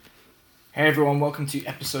Hey everyone, welcome to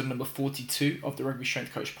episode number 42 of the Rugby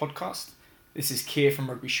Strength Coach podcast. This is Keir from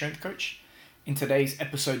Rugby Strength Coach. In today's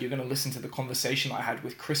episode, you're going to listen to the conversation I had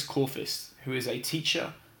with Chris Corfist, who is a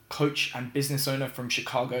teacher, coach, and business owner from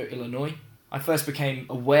Chicago, Illinois. I first became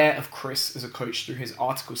aware of Chris as a coach through his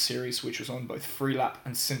article series, which was on both Freelap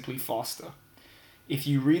and Simply Faster. If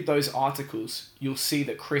you read those articles, you'll see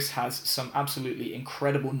that Chris has some absolutely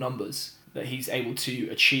incredible numbers that he's able to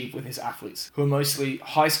achieve with his athletes, who are mostly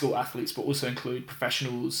high school athletes, but also include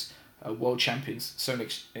professionals, world champions. So an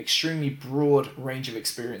extremely broad range of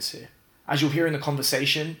experience here. As you'll hear in the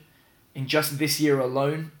conversation, in just this year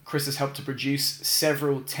alone, Chris has helped to produce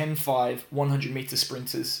several 10-5 100-meter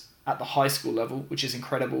sprinters at the high school level, which is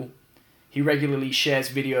incredible. He regularly shares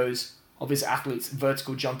videos of his athletes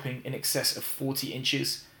vertical jumping in excess of 40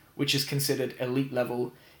 inches, which is considered elite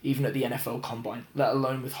level even at the NFL Combine, let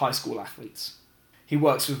alone with high school athletes. He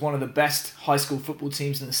works with one of the best high school football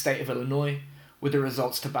teams in the state of Illinois, with the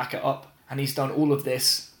results to back it up, and he's done all of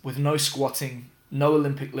this with no squatting, no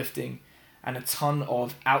Olympic lifting, and a ton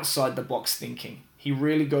of outside-the-box thinking. He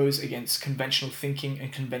really goes against conventional thinking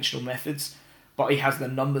and conventional methods, but he has the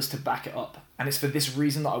numbers to back it up. And it's for this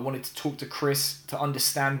reason that I wanted to talk to Chris to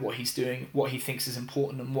understand what he's doing, what he thinks is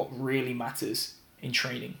important, and what really matters in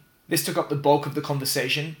training. This took up the bulk of the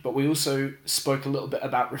conversation, but we also spoke a little bit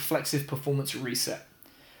about reflexive performance reset,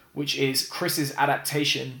 which is Chris's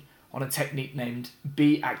adaptation on a technique named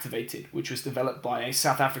Be Activated, which was developed by a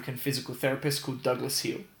South African physical therapist called Douglas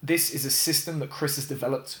Hill. This is a system that Chris has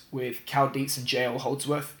developed with Cal Dietz and JL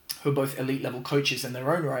Holdsworth, who are both elite level coaches in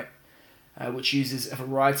their own right, which uses a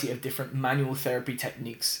variety of different manual therapy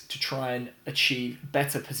techniques to try and achieve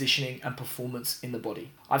better positioning and performance in the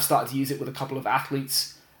body. I've started to use it with a couple of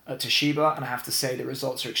athletes at Toshiba, and I have to say the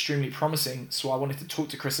results are extremely promising, so I wanted to talk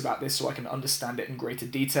to Chris about this so I can understand it in greater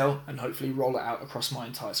detail and hopefully roll it out across my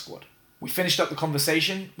entire squad. We finished up the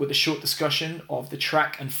conversation with a short discussion of the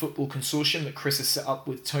track and football consortium that Chris has set up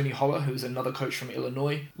with Tony Holler, who is another coach from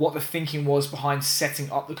Illinois, what the thinking was behind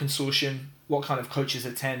setting up the consortium, what kind of coaches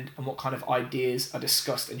attend, and what kind of ideas are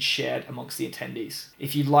discussed and shared amongst the attendees.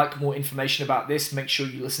 If you'd like more information about this, make sure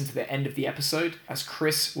you listen to the end of the episode, as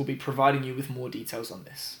Chris will be providing you with more details on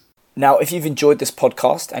this. Now, if you've enjoyed this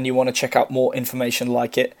podcast and you want to check out more information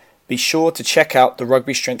like it, be sure to check out the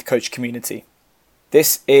Rugby Strength Coach community.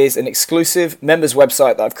 This is an exclusive members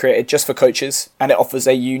website that I've created just for coaches, and it offers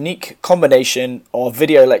a unique combination of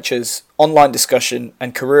video lectures, online discussion,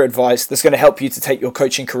 and career advice that's going to help you to take your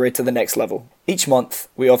coaching career to the next level. Each month,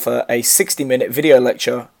 we offer a 60-minute video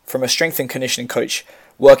lecture from a strength and conditioning coach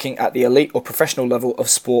working at the elite or professional level of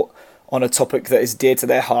sport on a topic that is dear to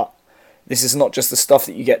their heart. This is not just the stuff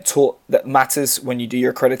that you get taught that matters when you do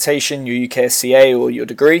your accreditation, your UKSCA, or your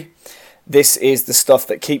degree. This is the stuff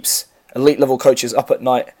that keeps elite level coaches up at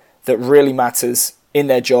night, that really matters in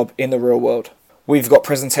their job in the real world. We've got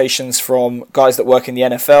presentations from guys that work in the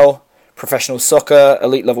NFL, professional soccer,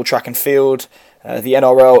 elite level track and field, the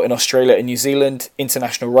NRL in Australia and New Zealand,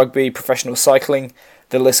 international rugby, professional cycling,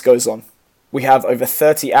 the list goes on. We have over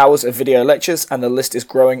 30 hours of video lectures, and the list is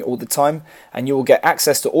growing all the time, and you will get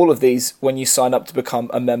access to all of these when you sign up to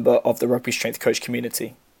become a member of the Rugby Strength Coach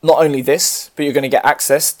community. Not only this, but you're going to get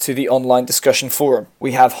access to the online discussion forum.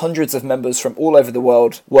 We have hundreds of members from all over the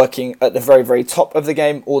world working at the very, very top of the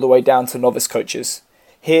game, all the way down to novice coaches.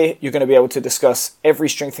 Here, you're going to be able to discuss every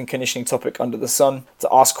strength and conditioning topic under the sun, to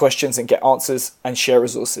ask questions and get answers, and share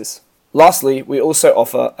resources. Lastly, we also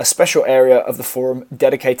offer a special area of the forum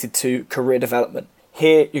dedicated to career development.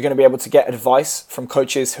 Here, you're going to be able to get advice from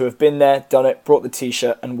coaches who have been there, done it, brought the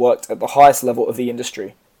t-shirt, and worked at the highest level of the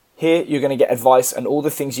industry. Here, you're going to get advice on all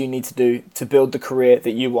the things you need to do to build the career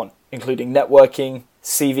that you want, including networking,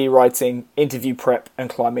 CV writing, interview prep,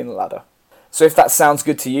 and climbing the ladder. So if that sounds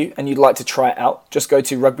good to you and you'd like to try it out, just go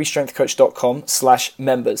to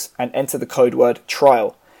rugbystrengthcoach.com/members and enter the code word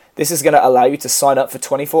TRIAL. This is going to allow you to sign up for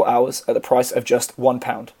 24 hours at the price of just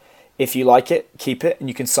 £1. If you like it, keep it, and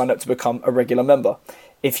you can sign up to become a regular member.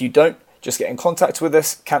 If you don't, just get in contact with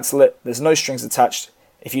us, cancel it, there's no strings attached.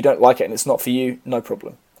 If you don't like it and it's not for you, no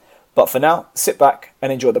problem. But for now, sit back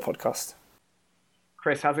and enjoy the podcast.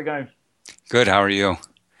 Chris, how's it going? Good, how are you?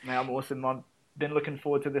 Man, I'm awesome. I've been looking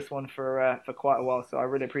forward to this one for quite a while, so I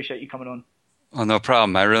really appreciate you coming on. Well, no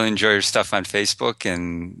problem. I really enjoy your stuff on Facebook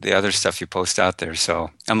and the other stuff you post out there, so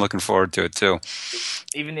I'm looking forward to it too.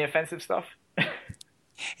 Even the offensive stuff?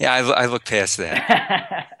 Yeah, I look past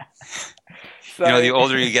that. So, the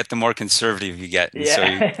older you get, the more conservative you get. And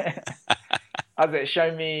yeah. How's it?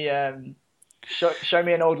 Show me an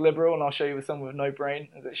old liberal and I'll show you with someone with no brain.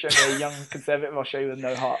 Show me a young conservative, I'll show you with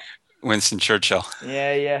no heart. Winston Churchill.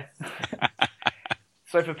 Yeah.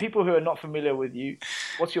 So for people who are not familiar with you,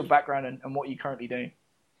 what's your background and what are you currently doing?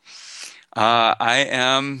 I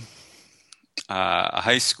am a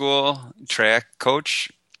high school track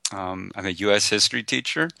coach. I'm a U.S. history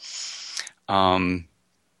teacher. Um,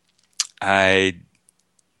 I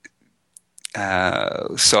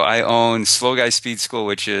so I own Slow Guy Speed School,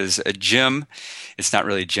 which is a gym. It's not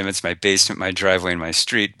really a gym. It's my basement, my driveway, and my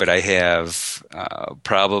street. But I have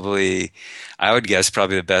I would guess,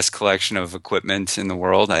 probably the best collection of equipment in the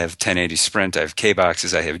world. I have 1080 Sprint. I have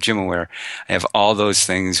K-Boxes. I have GymAware. I have all those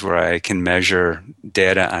things where I can measure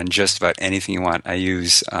data on just about anything you want. I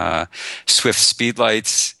use Swift speed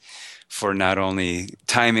lights for not only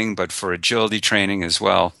timing, but for agility training as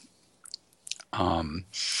well.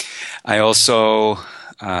 I also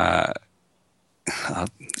I'm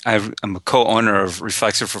a co-owner of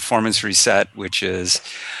Reflexive Performance Reset, which is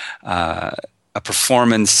a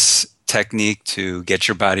performance technique to get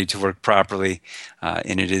your body to work properly.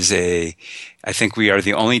 And it is I think we are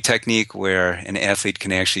the only technique where an athlete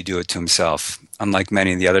can actually do it to himself. Unlike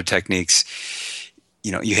many of the other techniques,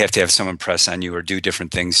 you have to have someone press on you or do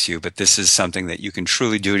different things to you. But this is something that you can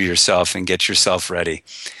truly do to yourself and get yourself ready.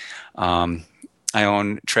 I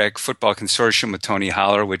own Track Football Consortium with Tony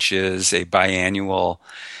Holler, which is a biannual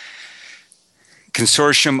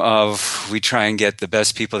consortium we try and get the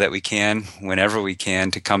best people that we can, whenever we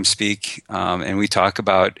can, to come speak. And we talk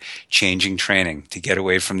about changing training to get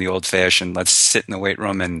away from the old-fashioned, let's sit in the weight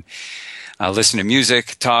room and listen to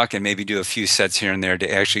music, talk, and maybe do a few sets here and there,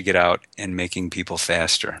 to actually get out and making people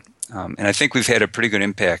faster. And I think we've had a pretty good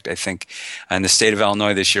impact. I think in the state of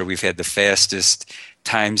Illinois this year, we've had the fastest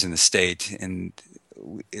times in the state, and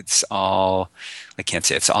it's all, I can't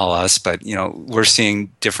say it's all us, but we're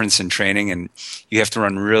seeing difference in training, and you have to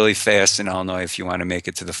run really fast in Illinois if you want to make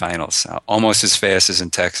it to the finals, almost as fast as in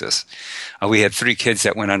Texas. We had 3 kids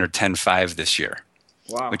that went under 10.5 this year.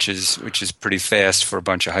 Wow. Which is pretty fast for a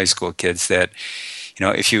bunch of high school kids that,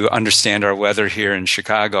 if you understand our weather here in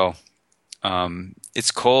Chicago, it's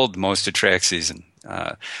cold most of track season.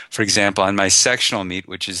 For example, on my sectional meet,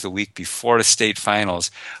 which is the week before the state finals,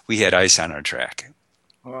 we had ice on our track.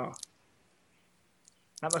 Wow.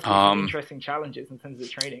 That must be some interesting challenges in terms of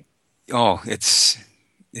training. Oh, it's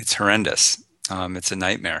horrendous. It's a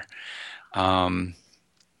nightmare. I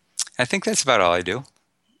think that's about all I do.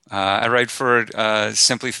 I write for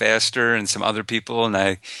Simply Faster and some other people, and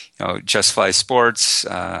I, Just Fly Sports.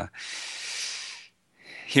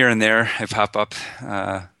 Here and there, I pop up.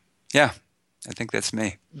 Yeah, I think that's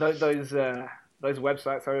me. Those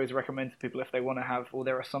websites I always recommend to people if they want to have all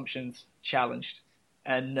their assumptions challenged.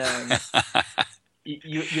 And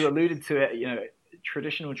you alluded to it.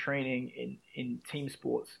 Traditional training in team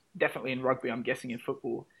sports, definitely in rugby, I'm guessing in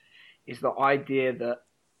football, is the idea that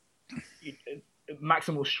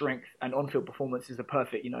maximal strength and on-field performance is a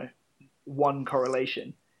perfect, one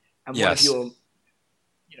correlation. And yes. One of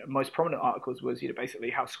your, most prominent articles was, basically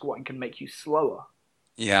how squatting can make you slower.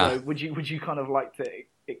 Yeah. So would you kind of like to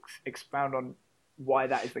expound on why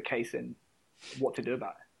that is the case and what to do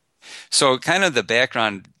about it? So kind of the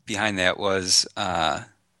background behind that was, I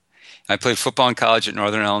played football in college at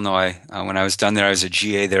Northern Illinois. When I was done there, I was a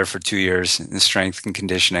GA there for 2 years in strength and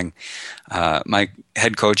conditioning. My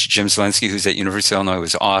head coach, Jim Zielinski, who's at University of Illinois,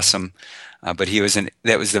 was awesome. But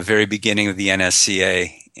that was the very beginning of the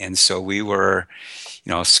NSCA. And so we were,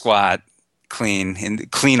 squat, clean.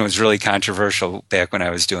 And clean was really controversial back when I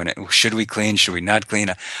was doing it. Should we clean? Should we not clean?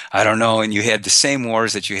 I don't know. And you had the same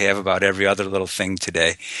wars that you have about every other little thing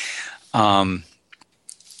today.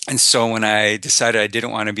 And so when I decided I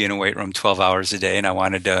didn't want to be in a weight room 12 hours a day and I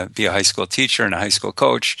wanted to be a high school teacher and a high school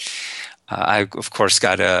coach, I, of course,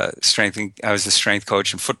 got I was a strength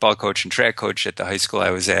coach and football coach and track coach at the high school I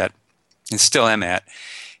was at and still am at.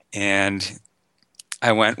 And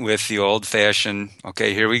I went with the old-fashioned,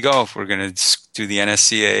 okay, here we go. We're going to do the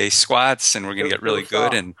NSCA squats and we're going to get really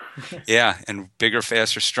good. And and bigger,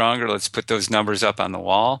 faster, stronger. Let's put those numbers up on the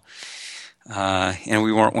wall. And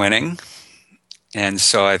we weren't winning. And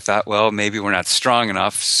so I thought, well, maybe we're not strong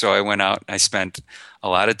enough. So I went out and I spent a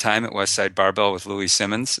lot of time at Westside Barbell with Louis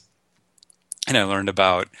Simmons. And I learned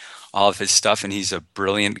about all of his stuff. And he's a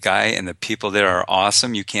brilliant guy. And the people there are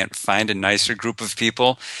awesome. You can't find a nicer group of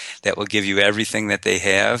people that will give you everything that they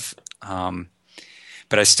have.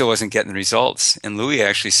 But I still wasn't getting the results. And Louis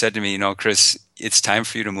actually said to me, Chris, it's time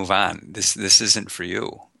for you to move on. This isn't for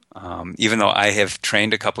you. Even though I have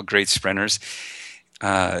trained a couple great sprinters,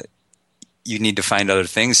 you need to find other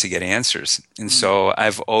things to get answers. And so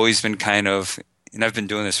I've always been and I've been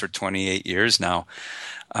doing this for 28 years now,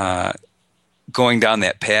 going down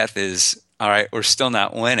that path is, all right, we're still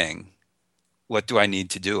not winning. what do I need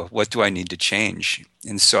to do? What do I need to change?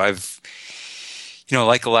 And so I've,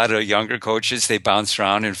 like a lot of younger coaches, they bounce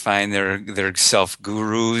around and find their self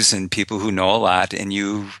gurus and people who know a lot. And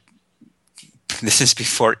this is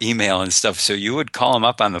before email and stuff. So you would call them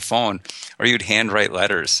up on the phone, or you'd handwrite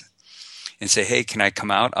letters and say, hey, can I come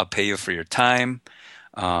out? I'll pay you for your time.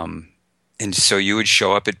 And so you would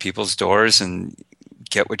show up at people's doors and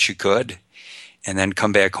get what you could, and then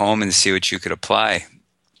come back home and see what you could apply.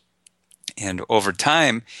 And over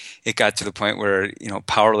time, it got to the point where,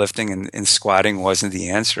 powerlifting and squatting wasn't the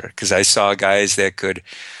answer, because I saw guys that could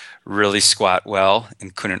really squat well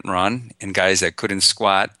and couldn't run, and guys that couldn't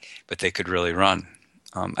squat, but they could really run.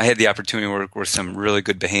 I had the opportunity to work with some really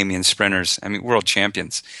good Bahamian sprinters, world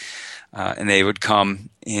champions. And they would come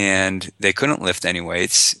and they couldn't lift any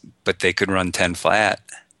weights, but they could run 10 flat.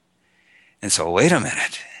 And so, wait a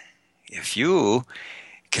minute. If you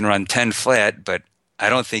can run 10 flat, but I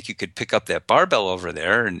don't think you could pick up that barbell over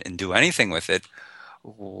there and do anything with it,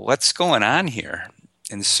 what's going on here?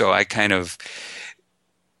 And so I kind of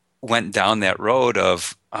went down that road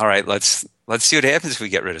of, all right, let's see what happens if we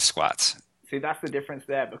get rid of squats. See, that's the difference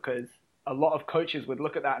there, because a lot of coaches would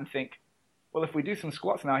look at that and think, well, if we do some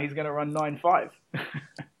squats now, he's going to run 9.5.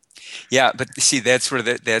 Yeah, but see, that's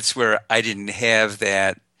where I didn't have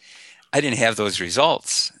that. I didn't have those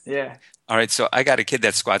results. Yeah. All right, so I got a kid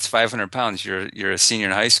that squats 500 pounds. You're a senior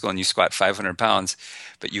in high school and you squat 500 pounds,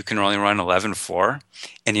 but you can only run 11.4.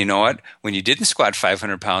 And you know what? When you didn't squat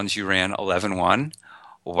 500 pounds, you ran 11.1.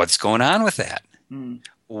 What's going on with that?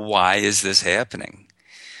 Why is this happening?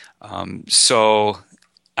 So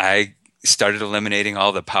I started eliminating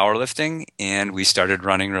all the powerlifting, and we started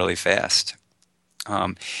running really fast.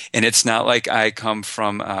 And it's not like I come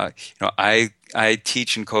from, I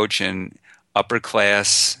teach and coach in upper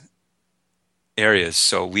class areas,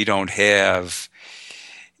 so we don't have,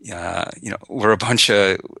 we're a bunch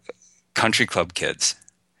of country club kids.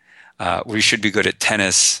 We should be good at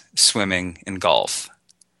tennis, swimming, and golf.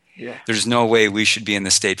 Yeah. There's no way we should be in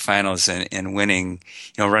the state finals and winning,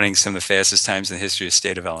 running some of the fastest times in the history of the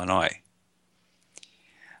state of Illinois.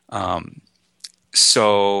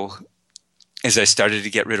 So as I started to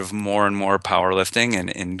get rid of more and more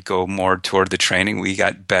powerlifting and go more toward the training, we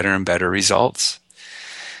got better and better results.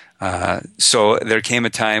 So there came a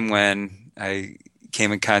time when I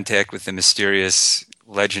came in contact with the mysterious,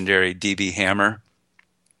 legendary DB Hammer,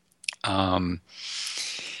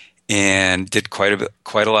 and did quite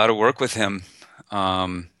a lot of work with him.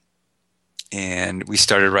 And we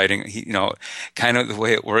started writing, kind of the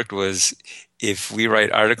way it worked was, if we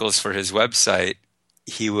write articles for his website,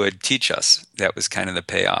 he would teach us. That was kind of the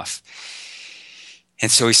payoff.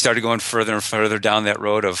 And so we started going further and further down that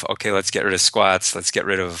road of, okay, let's get rid of squats. Let's get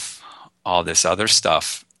rid of all this other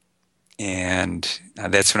stuff. And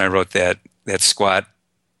that's when I wrote that squat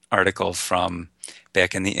article from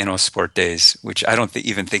back in the InnoSport days, which I don't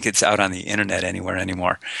even think it's out on the internet anywhere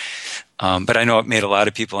anymore. But I know it made a lot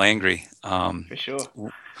of people angry. For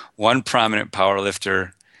sure. One prominent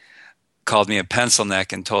powerlifter called me a pencil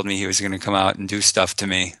neck and told me he was going to come out and do stuff to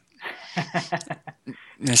me.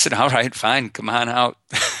 And I said, all right, fine, come on out.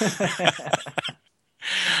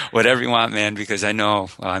 Whatever you want, man, because I know,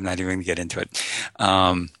 I'm not even going to get into it.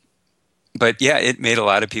 But yeah, it made a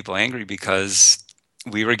lot of people angry because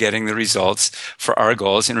we were getting the results for our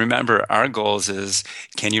goals. And remember, our goals is,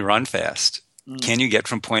 can you run fast? Can you get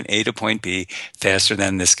from point A to point B faster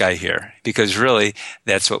than this guy here? Because really,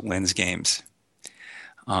 that's what wins games.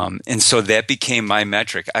 And so that became my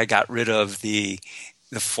metric. I got rid of the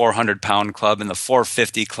 400-pound club and the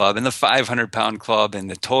 450 club and the 500-pound club and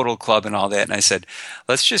the total club and all that. And I said,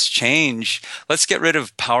 let's just change. Let's get rid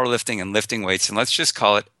of powerlifting and lifting weights, and let's just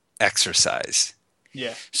call it exercise.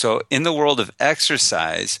 Yeah. So in the world of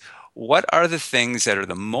exercise, what are the things that are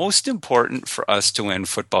the most important for us to win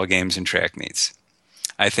football games and track meets?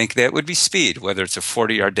 I think that would be speed, whether it's a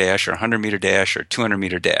 40-yard dash or 100-meter dash or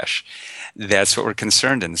 200-meter dash. That's what we're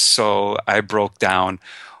concerned in. So I broke down,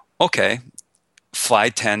 okay, fly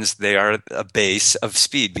 10s, they are a base of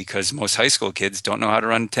speed because most high school kids don't know how to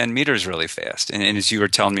run 10 meters really fast. And as you were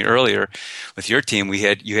telling me earlier with your team,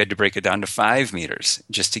 you had to break it down to 5 meters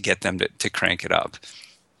just to get them to crank it up.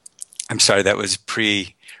 I'm sorry, that was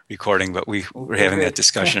pre-recording, but we were having that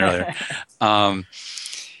discussion earlier.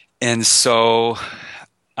 And so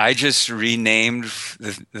I just renamed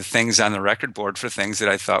the things on the record board for things that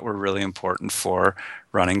I thought were really important for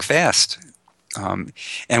running fast. And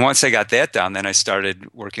once I got that down, then I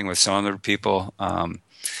started working with some other people.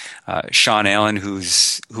 Sean Allen, who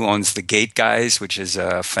owns the Gate Guys, which is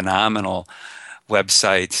a phenomenal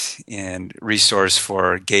website and resource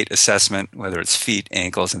for gait assessment, whether it's feet,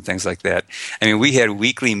 ankles, and things like that. I mean, we had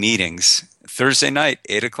weekly meetings. Thursday night,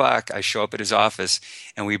 8 o'clock, I show up at his office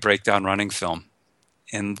and we break down running film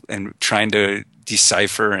and trying to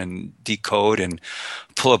decipher and decode and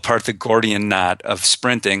pull apart the Gordian knot of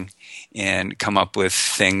sprinting and come up with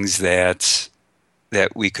things that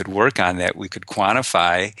we could work on, that we could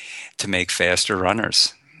quantify to make faster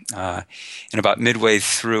runners. And about midway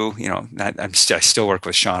through, I still work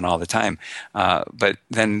with Sean all the time. But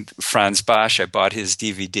then Franz Bosch, I bought his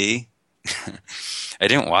DVD. I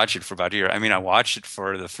didn't watch it for about a year. I mean, I watched it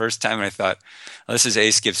for the first time and I thought, oh, this is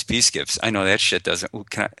A skips, B skips. I know that shit doesn't.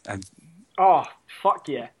 Oh, fuck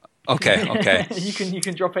yeah. Okay. You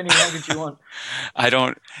can drop any language you want. I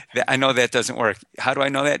know that doesn't work. How do I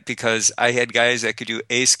know that? Because I had guys that could do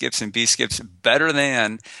A skips and B skips better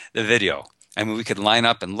than the video. I mean, we could line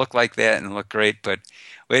up and look like that and look great, but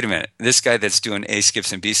wait a minute. This guy that's doing A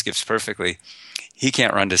skips and B skips perfectly, he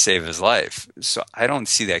can't run to save his life. So I don't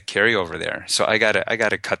see that carryover there. So I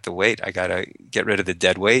gotta cut the weight. I gotta get rid of the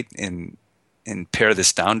dead weight and pare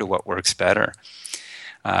this down to what works better.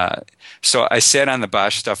 So I sat on the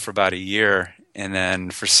Bosch stuff for about a year, and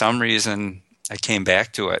then for some reason I came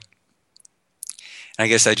back to it. And I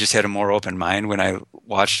guess I just had a more open mind when I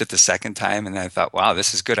watched it the second time, and I thought, wow,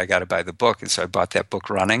 this is good. I got to buy the book. And so I bought that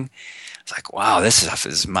book, Running. It's like, wow, this stuff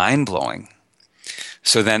is mind-blowing.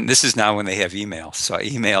 So then this is now when they have email. So I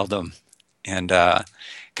emailed them and kind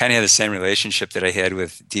of had the same relationship that I had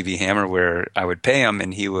with DB Hammer, where I would pay him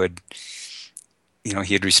and he would,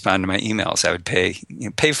 he'd respond to my emails. I would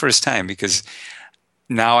pay for his time, because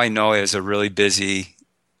now I know, as a really busy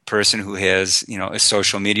person who has, a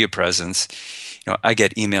social media presence, I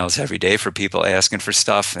get emails every day for people asking for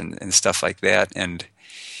stuff and stuff like that. And,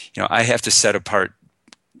 I have to set apart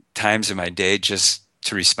times in my day just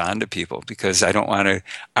to respond to people, because I don't want to.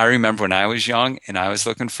 I remember when I was young and I was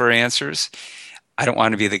looking for answers, I don't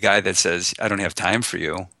want to be the guy that says, I don't have time for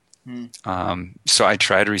you. So I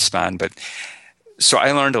try to respond. So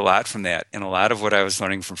I learned a lot from that, and a lot of what I was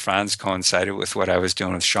learning from Franz coincided with what I was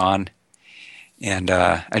doing with Sean. And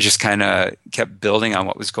I just kind of kept building on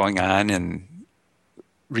what was going on and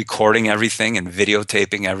recording everything and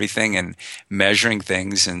videotaping everything and measuring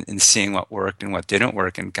things and seeing what worked and what didn't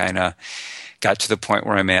work, and kind of got to the point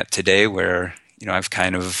where I'm at today, where, I've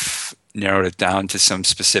kind of narrowed it down to some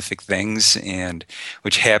specific things, and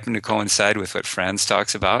which happen to coincide with what Franz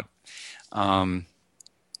talks about. But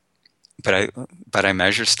I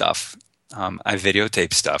measure stuff. I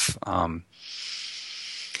videotape stuff. I'm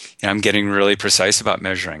getting really precise about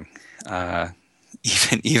measuring.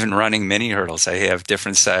 Even running mini hurdles, I have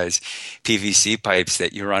different size PVC pipes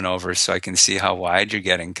that you run over, so I can see how wide you're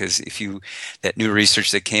getting. Because that new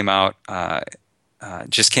research that came out,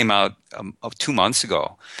 just came out 2 months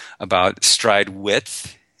ago, about stride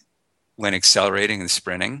width when accelerating and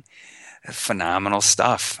sprinting. Phenomenal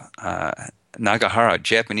stuff. Nagahara,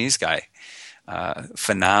 Japanese guy.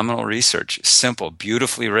 Phenomenal research. Simple,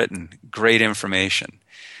 beautifully written, great information.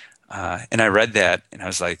 And I read that and I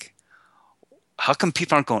was like, how come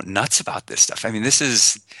people aren't going nuts about this stuff? I mean, this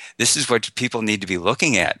is what people need to be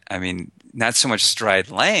looking at. I mean, not so much stride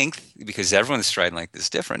length, because everyone's stride length is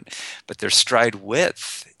different, but their stride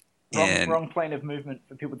width. Wrong plane of movement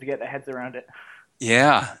for people to get their heads around it.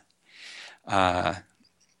 Yeah.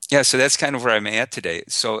 So that's kind of where I'm at today.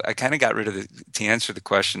 So I kind of got rid of to answer the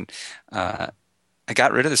question, I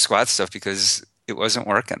got rid of the squat stuff because it wasn't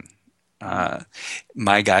working.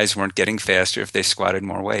 My guys weren't getting faster if they squatted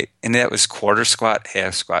more weight. And that was quarter squat,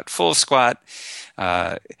 half squat, full squat,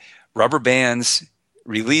 rubber bands,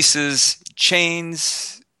 releases,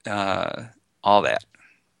 chains, all that.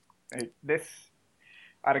 I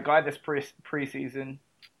had a guy this preseason,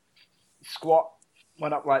 squat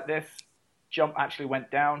went up like this, jump actually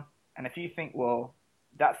went down. And if you think, well,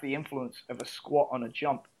 that's the influence of a squat on a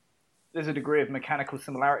jump, there's a degree of mechanical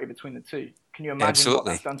similarity between the two. Can you imagine what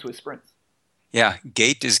that's done to his sprints? Yeah,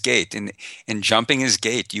 gait is gait, and jumping is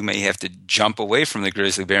gait. You may have to jump away from the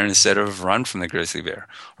grizzly bear instead of run from the grizzly bear,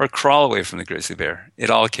 or crawl away from the grizzly bear. It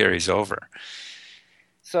all carries over.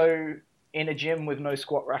 So in a gym with no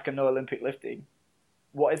squat rack and no Olympic lifting,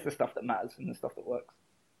 what is the stuff that matters and the stuff that works?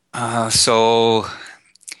 So,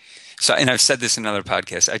 and I've said this in another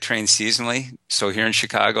podcast, I train seasonally. So here in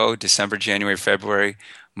Chicago, December, January, February,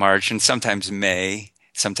 March, and sometimes May,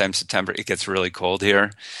 sometimes September, it gets really cold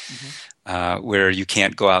here, where you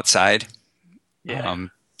can't go outside. Yeah.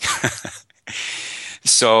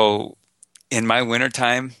 So in my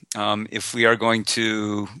wintertime, if we are going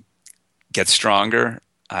to get stronger,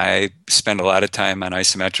 I spend a lot of time on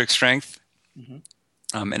isometric strength.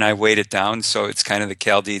 and I weight it down. So it's kind of the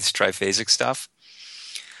Cal Dietz triphasic stuff.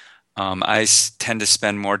 Tend to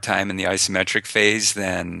spend more time in the isometric phase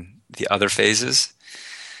than the other phases.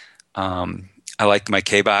 I like my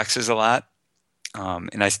K boxes a lot,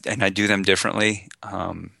 and I do them differently.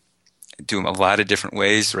 Do them a lot of different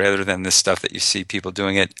ways rather than the stuff that you see people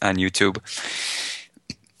doing it on YouTube.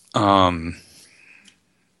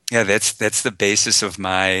 Yeah, that's the basis of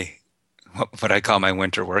my what I call my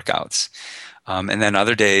winter workouts. And then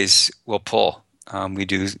other days we'll pull. We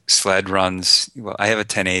do sled runs. Well, I have a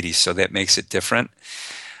 1080, so that makes it different.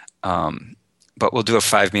 But we'll do a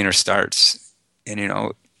 5 meter starts,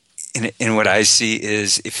 and and what I see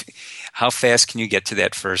is how fast can you get to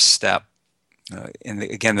that first step?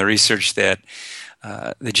 Again, the research that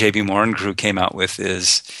the J.B. Morin crew came out with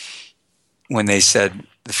is when they said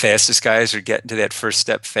the fastest guys are getting to that first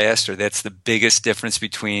step faster. That's the biggest difference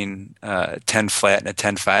between a 10 flat and a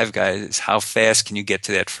 10.5 guy is how fast can you get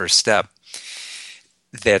to that first step.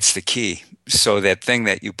 That's the key. So that thing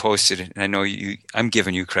that you posted, and I know I'm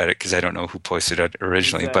giving you credit because I don't know who posted it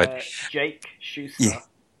originally, but Jake Schuster. Yeah,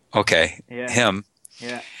 okay, Yeah. him.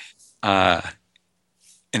 Yeah.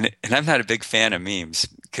 And I'm not a big fan of memes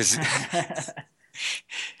because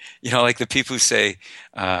like the people who say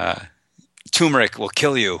turmeric will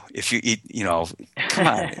kill you if you eat, come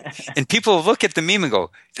on. And people look at the meme and go,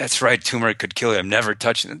 "That's right, turmeric could kill you. I'm never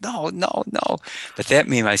touching it." No, no, no. But that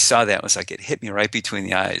meme, I saw that, was like it hit me right between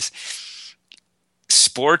the eyes.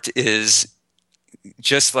 Sport is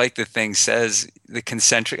just like the thing says, the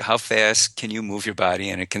concentric. How fast can you move your body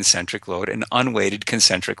in a concentric load, an unweighted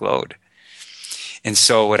concentric load? And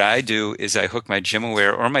so what I do is I hook my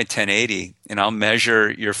GymAware or my 1080 and I'll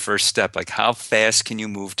measure your first step. Like how fast can you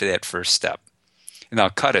move to that first step? And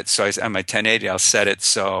I'll cut it. So on my 1080, I'll set it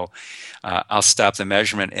so I'll stop the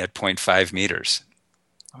measurement at 0.5 meters.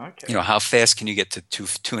 Okay. How fast can you get to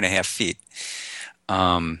 2.5 feet?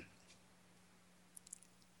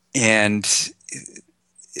 And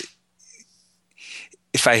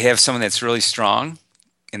if I have someone that's really strong,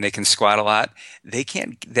 and they can squat a lot, they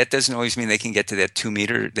can't. That doesn't always mean they can get to that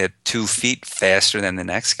 2 feet faster than the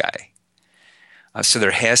next guy. So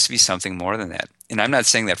there has to be something more than that. And I'm not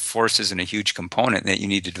saying that force isn't a huge component, that you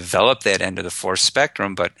need to develop that end of the force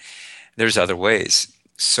spectrum, but there's other ways.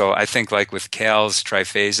 So I think like with Cal's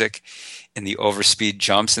triphasic and the overspeed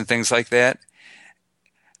jumps and things like that,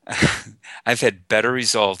 I've had better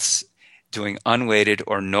results doing unweighted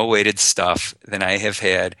or no weighted stuff than I have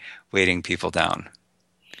had weighting people down.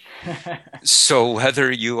 So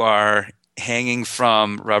whether you are hanging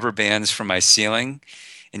from rubber bands from my ceiling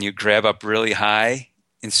and you grab up really high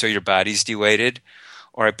and so your body's deweighted,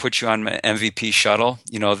 or I put you on my MVP shuttle,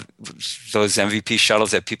 those MVP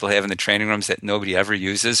shuttles that people have in the training rooms that nobody ever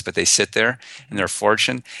uses, but they sit there and they're a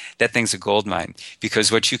fortune, that thing's a gold mine.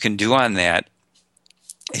 Because what you can do on that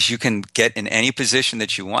is you can get in any position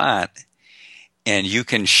that you want and you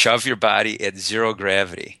can shove your body at zero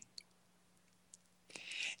gravity.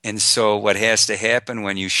 And so what has to happen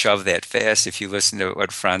when you shove that fast, if you listen to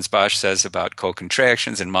what Franz Bosch says about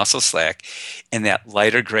co-contractions and muscle slack, in that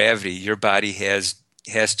lighter gravity, your body has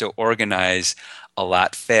to organize a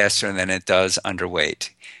lot faster than it does underweight.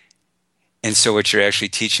 And so what you're actually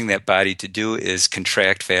teaching that body to do is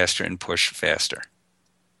contract faster and push faster.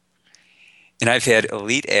 And I've had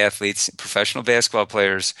elite athletes, professional basketball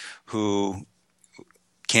players, who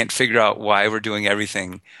can't figure out why we're doing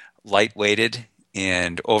everything light-weighted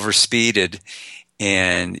and overspeeded,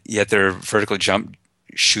 and yet their vertical jump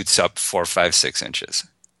shoots up 4, 5, 6 inches.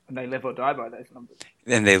 And they live or die by those numbers.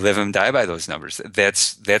 And they live and die by those numbers.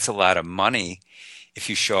 That's a lot of money if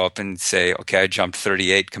you show up and say, okay, I jumped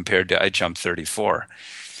 38 compared to I jumped 34.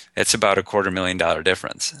 That's about $250,000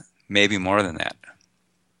 difference, maybe more than that.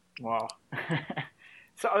 Wow.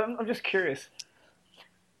 So I'm just curious.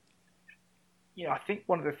 I think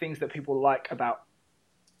one of the things that people like about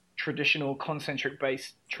traditional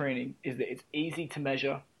concentric-based training is that it's easy to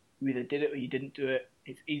measure. You either did it or you didn't do it.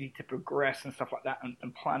 It's easy to progress and stuff like that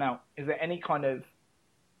and plan out. Is there any kind of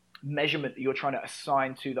measurement that you're trying to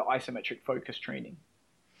assign to the isometric focus training?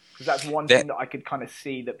 Because that's one thing that I could kind of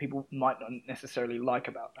see that people might not necessarily like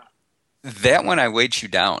about that. That one I weight you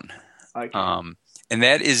down. Okay. And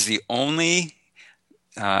that is the only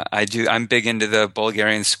I'm big into the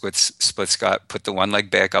Bulgarian split squat. Put the one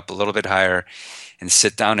leg back up a little bit higher and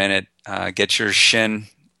sit down in it. Get your shin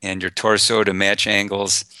and your torso to match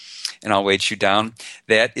angles, and I'll weight you down.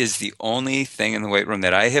 That is the only thing in the weight room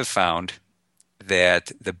that I have found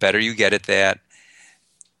that the better you get at that,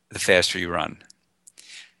 the faster you run.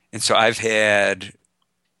 And so I've had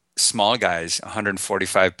small guys,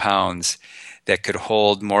 145 pounds, that could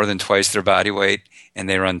hold more than twice their body weight, and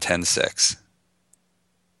they run 10.6.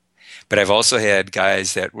 But I've also had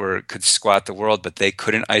guys that could squat the world, but they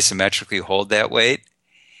couldn't isometrically hold that weight.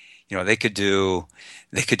 They could do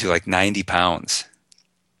like 90 pounds,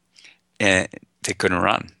 and they couldn't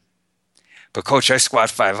run. But coach, I squat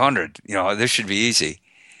 500. This should be easy.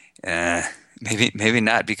 Maybe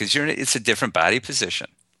not, because it's a different body position.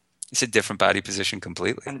 It's a different body position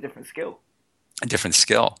completely. And a different skill. A different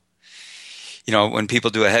skill. When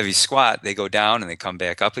people do a heavy squat, they go down and they come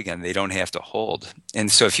back up again. They don't have to hold. And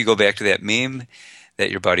so if you go back to that meme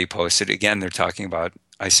that your buddy posted, again, they're talking about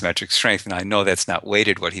isometric strength. And I know that's not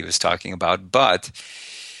weighted what he was talking about, but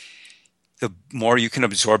the more you can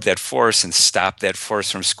absorb that force and stop that force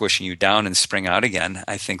from squishing you down and spring out again,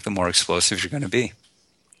 I think the more explosive you're going to be.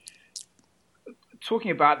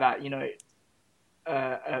 Talking about that,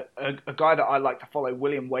 a guy that I like to follow,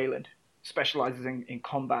 William Wayland, specializes in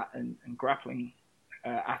combat and grappling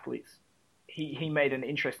athletes. He made an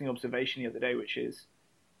interesting observation the other day, which is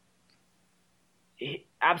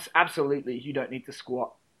absolutely you don't need to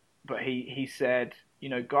squat. But he said,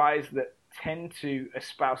 guys that tend to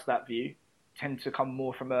espouse that view tend to come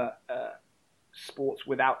more from a sports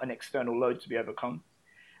without an external load to be overcome.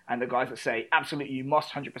 And the guys that say, absolutely, you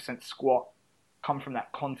must 100% squat, come from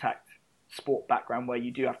that contact sport background where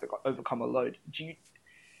you do have to overcome a load.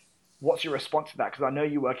 What's your response to that? Because I know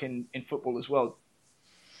you work in football as well.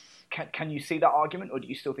 Can you see that argument, or do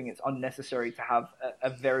you still think it's unnecessary to have a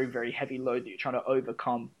very, very heavy load that you're trying to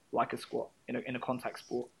overcome like a squat in a contact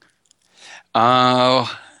sport?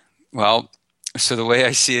 Well, so the way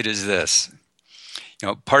I see it is this.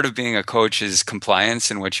 Part of being a coach is compliance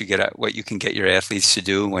and what you can get your athletes to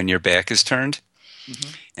do when your back is turned. Mm-hmm.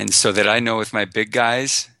 And so that I know with my big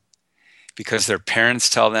guys, because their parents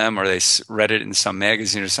tell them, or they read it in some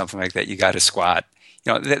magazine or something like that, you got to squat.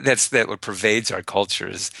 That's what pervades our culture,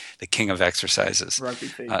 is the king of exercises. Rugby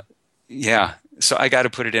team. Yeah. So I got to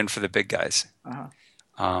put it in for the big guys.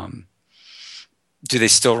 Uh-huh. Do they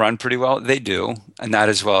still run pretty well? They do, and not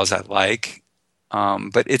as well as I'd like.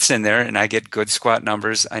 But it's in there, and I get good squat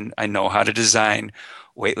numbers. I know how to design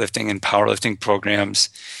weightlifting and powerlifting programs.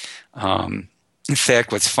 In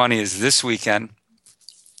fact, what's funny is this weekend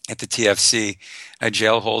at the TFC,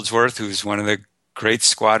 Jael Holdsworth, who's one of the great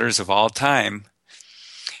squatters of all time,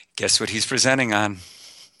 guess what he's presenting on?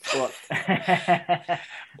 What?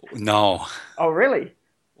 No. Oh, really?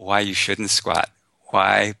 Why you shouldn't squat.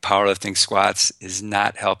 Why powerlifting squats is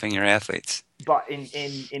not helping your athletes. But in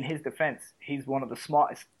his defense, he's one of the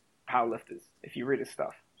smartest powerlifters, if you read his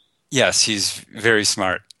stuff. Yes, he's very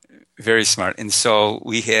smart. Very smart. And so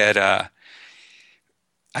we had, I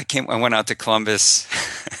went out to Columbus.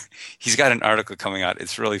 He's got an article coming out.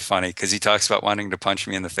 It's really funny because he talks about wanting to punch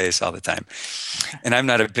me in the face all the time. And I'm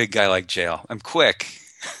not a big guy like Jael. I'm quick.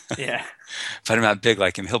 Yeah. But I'm not big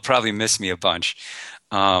like him. He'll probably miss me a bunch.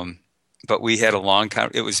 But we had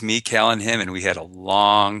it was me, Cal, and him, and we had a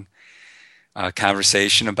long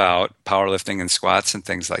conversation about powerlifting and squats and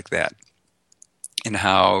things like that, and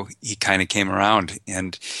how he kind of came around.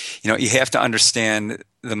 And you have to understand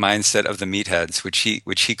the mindset of the meatheads, which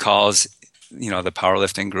he calls the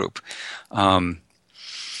powerlifting group.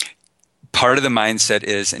 Part of the mindset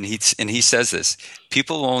is, and he says this: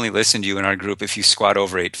 people will only listen to you in our group if you squat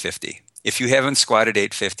over 850. If you haven't squatted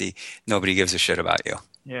 850, nobody gives a shit about you.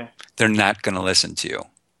 Yeah, they're not going to listen to you.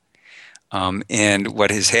 And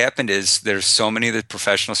what has happened is there's so many of the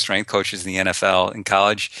professional strength coaches in the NFL and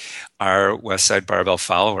college are Westside Barbell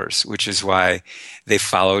followers, which is why they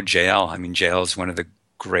followed Jael. I mean, Jael is one of the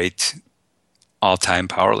great all-time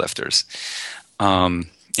powerlifters. And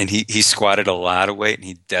he squatted a lot of weight, and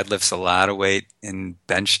he deadlifts a lot of weight, and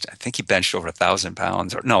I think he benched over 1,000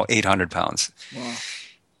 pounds, 800 pounds. Wow.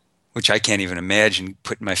 Which I can't even imagine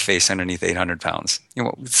putting my face underneath 800 pounds.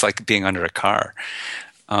 It's like being under a car.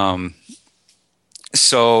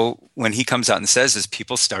 So when he comes out and says this,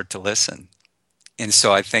 people start to listen. And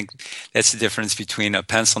so I think that's the difference between a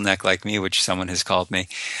pencil neck like me, which someone has called me,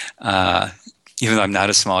 even though I'm not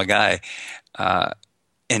a small guy,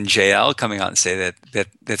 and Jael coming out and say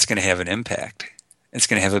that's going to have an impact. It's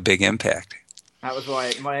going to have a big impact. That was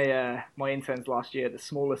why my interns last year, the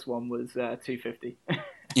smallest one was 250.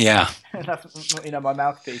 Yeah. That's my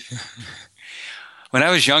mouthpiece. When I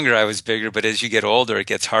was younger, I was bigger, but as you get older, it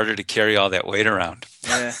gets harder to carry all that weight around.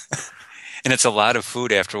 Yeah. And it's a lot of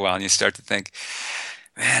food after a while, and you start to think,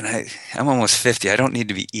 man, I'm almost 50. I don't need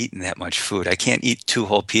to be eating that much food. I can't eat 2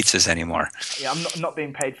 whole pizzas anymore. Yeah, I'm not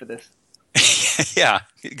being paid for this. Yeah,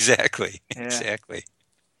 exactly. Yeah. Exactly.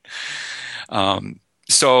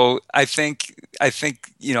 So I think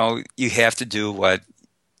you have to do what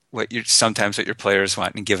your players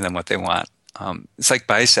want and give them what they want. It's like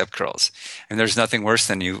bicep curls, and there's nothing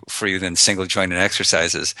worse for you than single jointed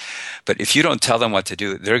exercises. But if you don't tell them what to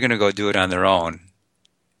do, they're going to go do it on their own,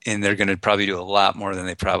 and they're going to probably do a lot more than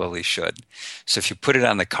they probably should. So if you put it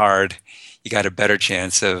on the card, you got a better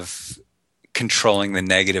chance of controlling the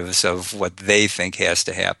negatives of what they think has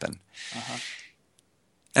to happen. Uh-huh.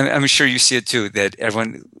 And I'm sure you see it too. That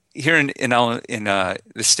everyone here in the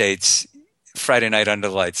States, Friday night under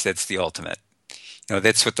the lights, that's the ultimate.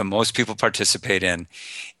 That's what the most people participate in,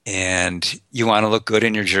 and you want to look good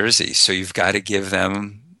in your jersey, so you've got to give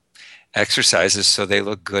them exercises so they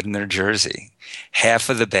look good in their jersey. Half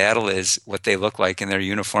of the battle is what they look like in their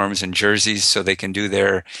uniforms and jerseys, so they can do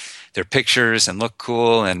their pictures and look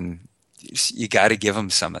cool, and you got to give them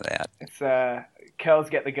some of that. It's curls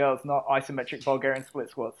get the girls, not isometric Bulgarian split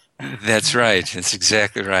squats. That's right. That's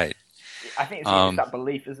exactly right. I think it's that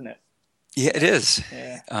belief, isn't it? Yeah, it is.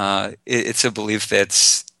 Yeah. It's a belief that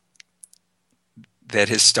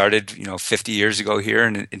has started, 50 years ago here,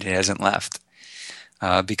 and it hasn't left.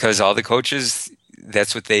 Because all the coaches,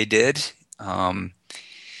 that's what they did. And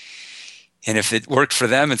if it worked for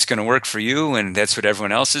them, it's going to work for you, and that's what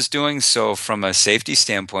everyone else is doing. So from a safety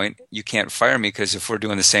standpoint, you can't fire me, because if we're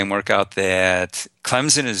doing the same workout that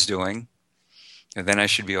Clemson is doing, then I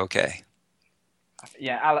should be okay.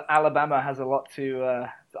 Yeah, Alabama has a lot to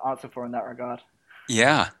answer for in that regard.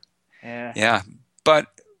 Yeah. Yeah. Yeah. But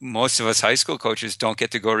most of us high school coaches don't get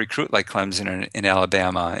to go recruit like Clemson and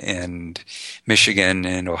Alabama and Michigan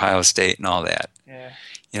and Ohio State and all that. Yeah.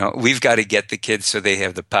 We've got to get the kids so they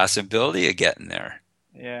have the possibility of getting there.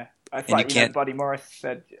 Yeah. I think Buddy Morris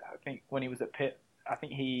said, I think when he was at Pitt, I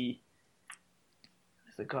think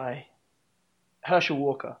was the guy, Herschel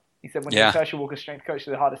Walker. He said when he was Herschel Walker's strength coach,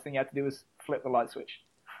 the hardest thing he had to do was flip the light switch.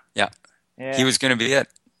 Yeah. Yeah. He was going to be it.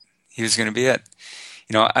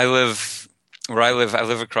 Where I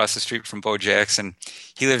live across the street from Bo Jackson.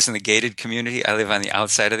 He lives in the gated community. I live on the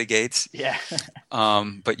outside of the gates. Yeah.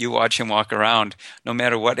 But you watch him walk around, no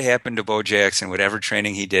matter what happened to Bo Jackson, whatever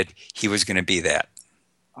training he did, he was going to be that.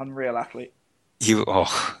 Unreal athlete.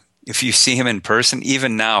 If you see him in person,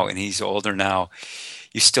 even now, and he's older now,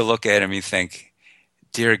 you still look at him and you think,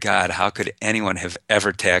 dear God, how could anyone have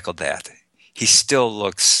ever tackled that? He still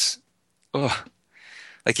looks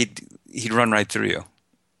like he'd run right through you.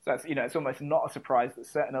 So that's, it's almost not a surprise that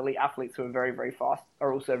certain elite athletes who are very, very fast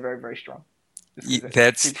are also very, very strong.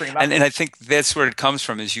 And I think that's where it comes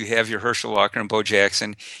from, is you have your Herschel Walker and Bo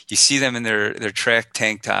Jackson. You see them in their track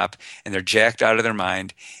tank top, and they're jacked out of their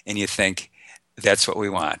mind, and you think, that's what we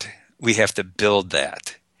want. We have to build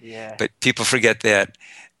that. Yeah. But people forget that,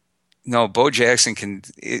 no, Bo Jackson can,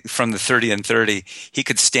 from the 30 and 30, he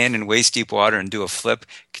could stand in waist deep water and do a flip.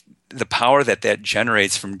 The power that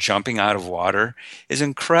generates from jumping out of water is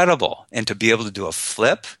incredible. And to be able to do a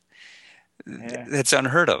flip, that's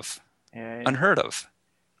unheard of. Yeah. Unheard of.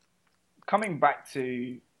 Coming back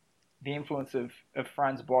to the influence of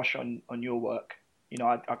Franz Bosch on your work,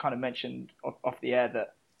 I kind of mentioned off the air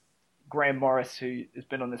that Graham Morris, who has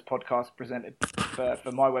been on this podcast, presented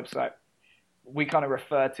for my website, we kind of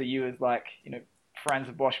refer to you as like, Franz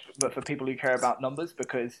Bosch, but for people who care about numbers,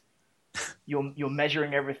 because you're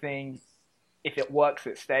measuring everything. If it works,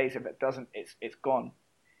 it stays. If it doesn't, it's gone.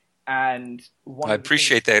 And I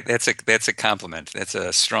appreciate that. That's a compliment. That's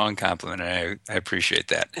a strong compliment. I appreciate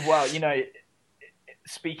that. Well,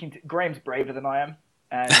 speaking to Graham's braver than I am,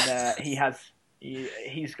 and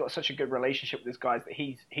he's got such a good relationship with his guys that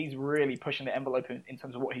he's really pushing the envelope in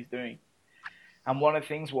terms of what he's doing. And one of the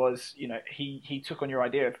things was, he took on your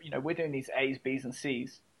idea of, we're doing these A's, B's, and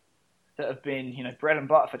C's that have been, bread and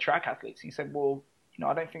butter for track athletes. And he said, well,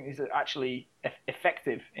 I don't think these are actually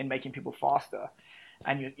effective in making people faster.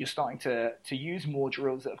 And you're starting to use more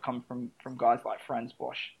drills that have come from guys like Franz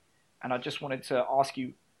Bosch. And I just wanted to ask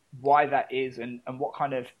you why that is, and what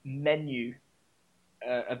kind of menu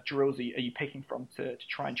of drills are you picking from to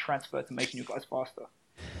try and transfer to making you guys faster?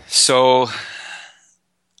 So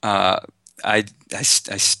I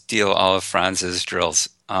steal all of Franz's drills.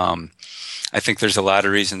 I think there's a lot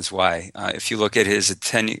of reasons why. If you look at his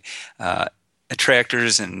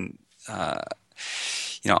attractors and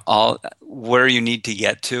all where you need to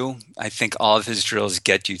get to, I think all of his drills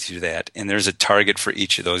get you to that, and there's a target for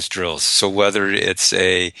each of those drills. So whether it's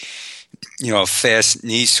a fast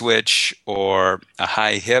knee switch, or a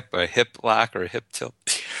high hip, a hip lock, or a hip tilt,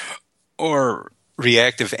 or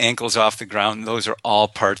reactive ankles off the ground, those are all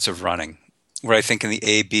parts of running. where I think in the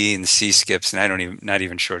A, B, and C skips, and I don't even not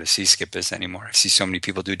even sure what a C skip is anymore. I see so many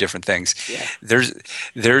people do different things. Yeah.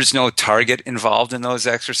 There's no target involved in those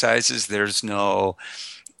exercises. There's no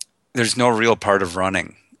real part of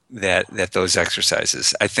running that those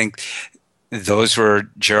exercises. I think those were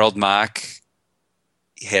Gerald Mock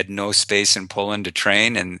had no space in Poland to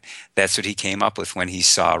train, and that's what he came up with when he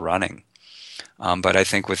saw running. But I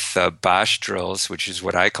think with Bosch drills, which is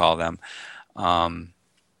what I call them,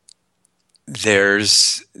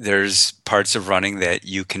 there's parts of running that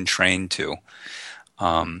you can train to.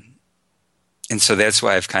 And so that's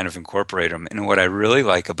why I've kind of incorporated them. And what I really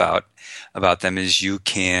like about them is you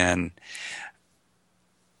can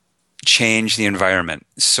change the environment.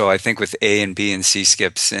 So I think with A and B and C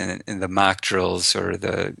skips and the mock drills or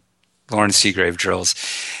the Lauren Seagrave drills,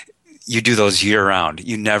 you do those year round.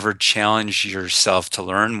 You never challenge yourself to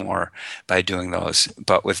learn more by doing those.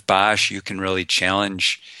 But with Bosch, you can really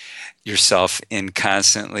challenge yourself and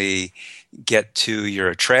constantly get to your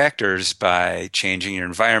attractors by changing your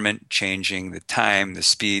environment, changing the time, the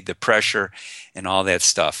speed, the pressure, and all that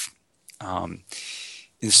stuff. And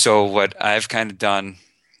so what I've kind of done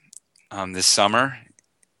this summer,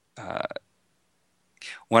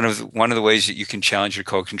 one of the ways that you can challenge your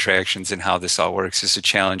co-contractions and how this all works is to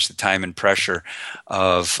challenge the time and pressure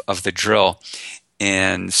of the drill.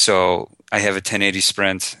 And so I have a 1080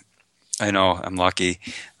 sprint. I know I'm lucky.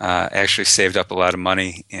 Actually saved up a lot of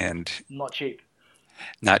money and Not cheap.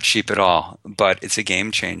 Not cheap at all, but it's a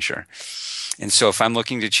game changer. And so if I'm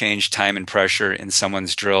looking to change time and pressure in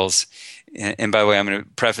someone's drills, and by the way, I'm going to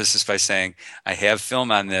preface this by saying I have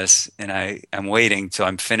film on this, and I'm waiting till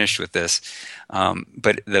I'm finished with this.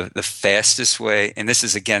 But the fastest way, and this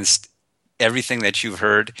is against everything that you've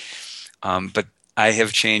heard, but I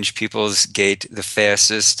have changed people's gait the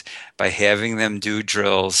fastest by having them do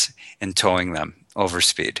drills and towing them over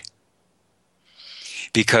speed.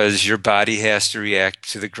 Because your body has to react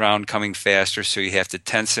to the ground coming faster, so you have to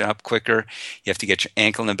tense it up quicker. You have to get your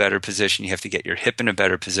ankle in a better position. You have to get your hip in a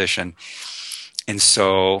better position. And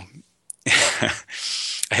so I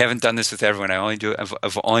haven't done this with everyone.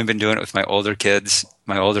 I've only been doing it with my older kids,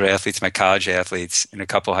 my older athletes, my college athletes, and a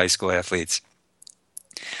couple high school athletes.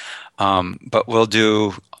 But we'll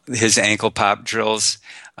do his ankle pop drills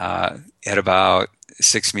at about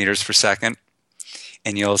 6 meters per second.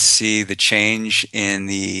 And you'll see the change in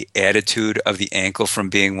the attitude of the ankle from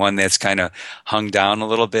being one that's kind of hung down a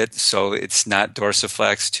little bit, so it's not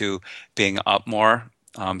dorsiflex, to being up more,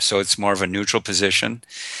 so it's more of a neutral position.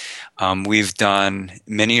 We've done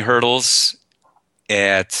mini hurdles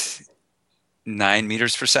at 9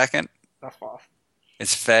 meters per second. That's fast.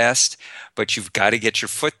 It's fast, but you've got to get your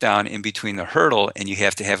foot down in between the hurdle, and you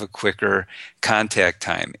have to have a quicker contact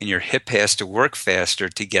time. And your hip has to work faster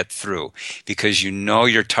to get through, because you know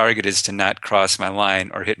your target is to not cross my line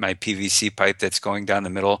or hit my PVC pipe that's going down the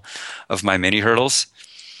middle of my mini hurdles.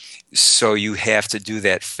 So you have to do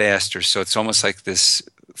that faster. So it's almost like this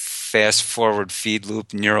fast forward feed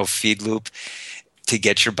loop, neuro feed loop, to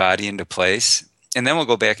get your body into place. And then we'll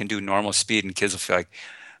go back and do normal speed, and kids will feel like,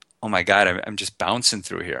 oh my God, I'm just bouncing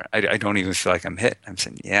through here. I don't even feel like I'm hit. I'm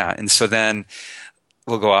saying, yeah. And so then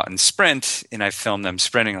we'll go out and sprint, and I film them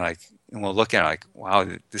sprinting, and we'll look at it like, wow,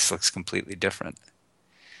 this looks completely different.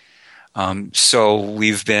 So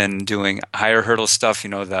we've been doing higher hurdle stuff,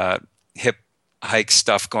 the hip hike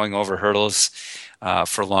stuff, going over hurdles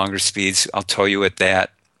for longer speeds. I'll tow you at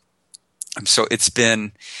that. So it's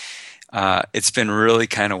been really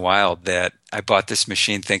kind of wild that I bought this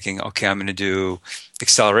machine thinking, okay, I'm going to do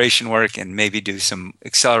acceleration work and maybe do some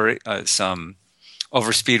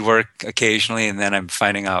overspeed work occasionally, and then I'm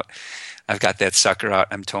finding out I've got that sucker out.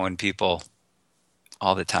 I'm towing people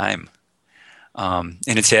all the time, and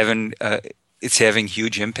it's having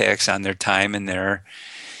huge impacts on their time and their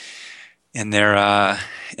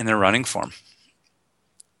running form.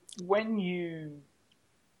 When you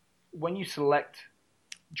select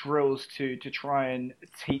drills to try and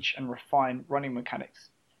teach and refine running mechanics,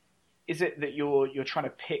 is it that you're trying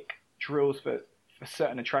to pick drills for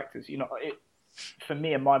certain attractors? For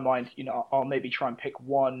me, in my mind, I'll maybe try and pick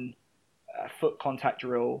one foot contact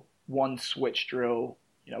drill, one switch drill,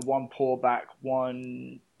 one pull back,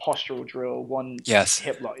 one postural drill, one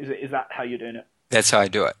hip lock. Is that how you're doing it? That's how I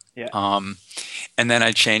do it. Yeah. And then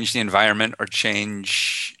I change the environment or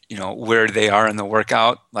change, where they are in the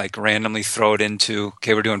workout, like randomly throw it into,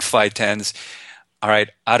 okay, we're doing fly 10s. All right,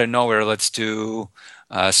 out of nowhere, let's do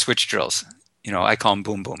switch drills. I call them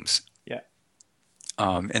boom booms. Yeah.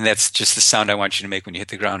 And that's just the sound I want you to make when you hit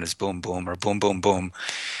the ground, is boom, boom, or boom, boom, boom.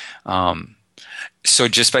 So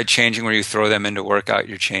just by changing where you throw them into workout,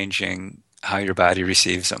 you're changing how your body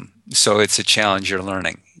receives them. So it's a challenge you're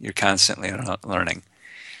learning. You're constantly learning.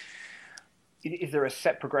 Is there a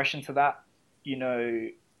set progression to that? You know,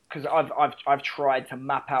 because I've tried to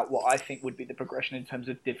map out what I think would be the progression in terms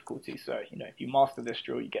of difficulty. So if you master this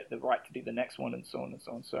drill, you get the right to do the next one, and so on and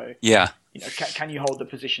so on. So Yeah. can you hold the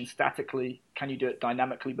position statically? Can you do it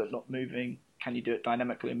dynamically but not moving? Can you do it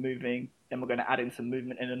dynamically and moving? Then we're going to add in some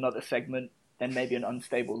movement in another segment. Then maybe an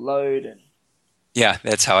unstable load. And Yeah,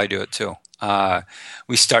 that's how I do it too.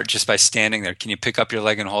 We start just by standing there. Can you pick up your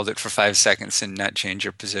leg and hold it for 5 seconds and not change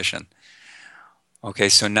your position? Okay,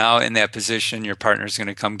 so now in that position, your partner is going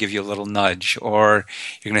to come give you a little nudge, or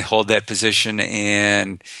you're going to hold that position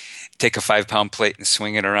and take a 5 pound plate and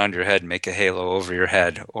swing it around your head and make a halo over your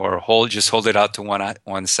head, or just hold it out to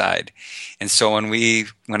one side. And so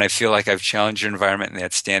when I feel like I've challenged your environment in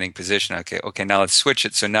that standing position, okay, now let's switch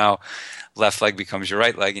it. So now left leg becomes your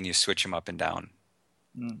right leg, and you switch them up and down.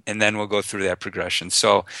 And then we'll go through that progression.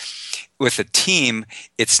 So with a team,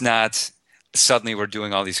 it's not suddenly we're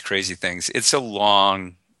doing all these crazy things. It's a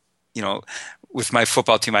long, with my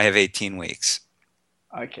football team, I have 18 weeks.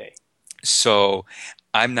 Okay. So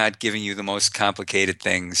I'm not giving you the most complicated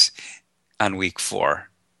things on week 4.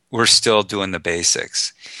 We're still doing the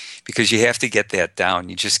basics because you have to get that down.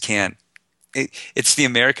 You just can't. It's the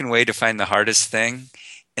American way to find the hardest thing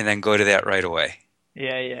and then go to that right away.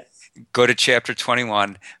 Yeah. Go to chapter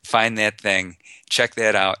 21, find that thing, check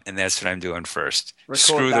that out, and that's what I'm doing first.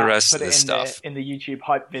 Screw the rest of the stuff. In the YouTube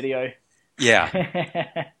hype video. Yeah.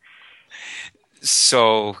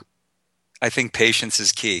 So I think patience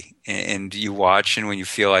is key. And you watch, and when you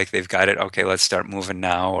feel like they've got it, okay, let's start moving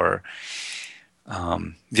now. Or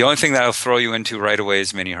the only thing that I'll throw you into right away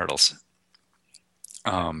is mini hurdles.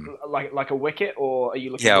 Like a wicket, or are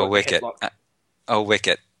you looking for a wicket? A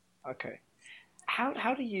wicket. Okay.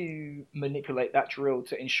 How do you manipulate that drill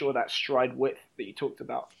to ensure that stride width that you talked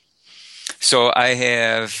about? So I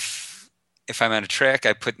have, if I'm on a track,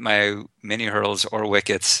 I put my mini hurdles or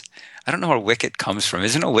wickets. I don't know where wicket comes from.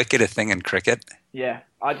 Isn't a wicket a thing in cricket? Yeah,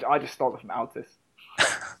 I just stole it from Altus.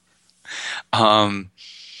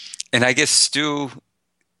 And I guess Stu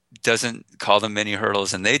doesn't call them mini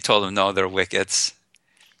hurdles, and they told him no, they're wickets.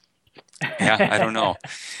 Yeah, I don't know.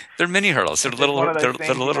 They're mini hurdles. They're little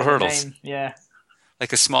hurdles. Yeah.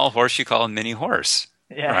 Like a small horse, you call a mini horse.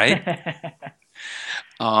 Yeah. Right?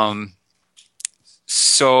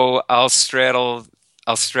 So I'll straddle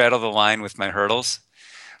the line with my hurdles.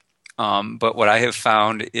 But what I have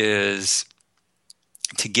found is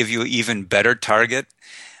to give you an even better target,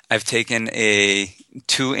 I've taken a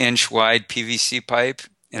 2-inch wide PVC pipe,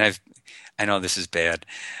 and I know this is bad,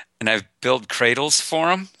 and I've built cradles for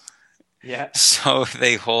them. Yeah. So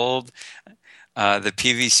they hold the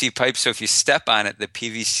PVC pipe. So if you step on it, the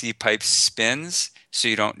PVC pipe spins so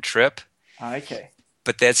you don't trip. Okay.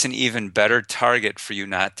 But that's an even better target for you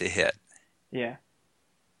not to hit. Yeah.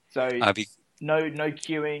 So no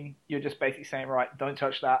cueing. You're just basically saying, right, don't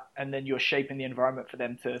touch that, and then you're shaping the environment for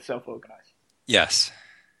them to self-organize. Yes.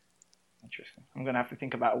 Interesting. I'm going to have to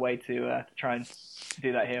think about a way to try and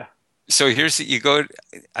do that here. So you go.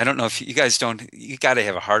 I don't know if you guys don't. You got to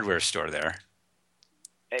have a hardware store there.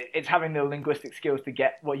 It's having the linguistic skills to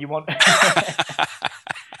get what you want.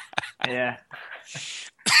 Yeah.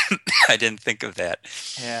 I didn't think of that.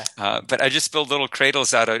 Yeah. But I just build little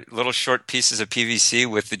cradles out of little short pieces of PVC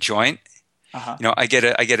with the joint. Uh-huh. I get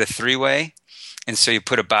a 3-way, and so you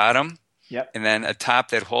put a bottom. Yep. And then a top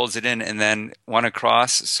that holds it in, and then one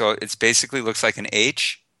across. So it's basically looks like an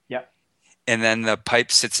H. Yep. And then the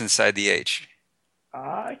pipe sits inside the H.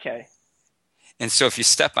 Okay. And so if you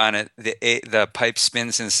step on it, the pipe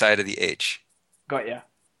spins inside of the H. Got ya.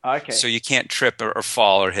 Okay. So you can't trip or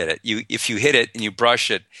fall or hit it. If you hit it and you brush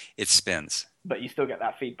it, it spins. But you still get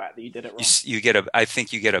that feedback that you did it wrong. I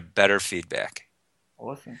think you get a better feedback.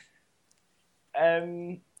 Awesome.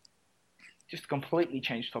 Just a completely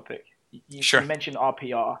changed topic. Sure. You mentioned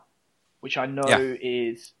RPR, which I know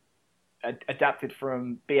is adapted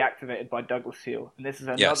from Be Activated by Douglas Hill. And this is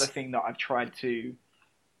another thing that I've tried to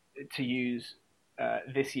use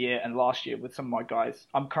this year and last year with some of my guys.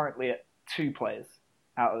 I'm currently at 2 players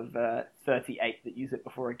out of 38 that use it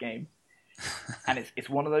before a game. And it's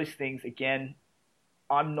one of those things, again,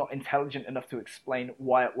 I'm not intelligent enough to explain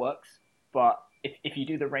why it works, but if you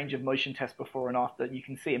do the range of motion test before and after, you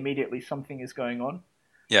can see immediately something is going on.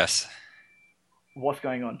 Yes. What's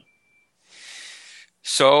going on?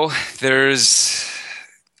 So there's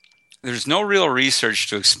no real research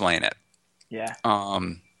to explain it. Yeah.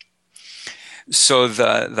 So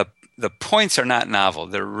the points are not novel.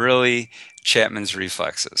 They're really Chapman's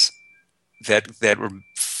reflexes that were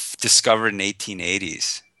discovered in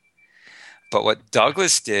 1880s. But what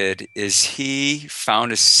Douglas did is he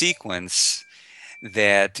found a sequence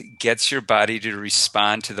that gets your body to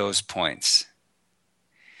respond to those points.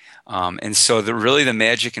 And so really the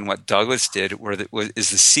magic in what Douglas did is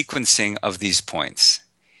the sequencing of these points.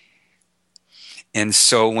 And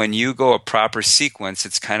so when you go a proper sequence,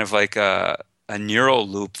 it's kind of like a neural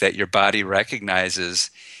loop that your body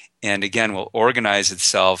recognizes and again will organize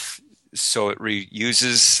itself so it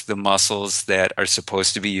reuses the muscles that are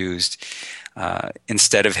supposed to be used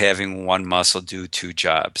instead of having one muscle do two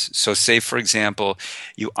jobs. So say, for example,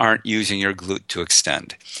 you aren't using your glute to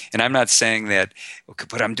extend. And I'm not saying that, okay,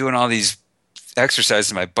 but I'm doing all these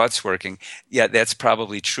exercises and my butt's working. Yeah, that's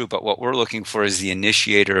probably true. But what we're looking for is the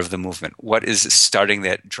initiator of the movement. What is starting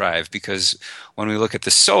that drive? Because when we look at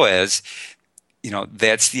the psoas,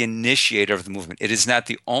 that's the initiator of the movement. It is not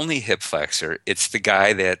the only hip flexor. It's the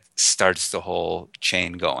guy that starts the whole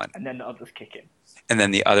chain going. And then the others kick in. And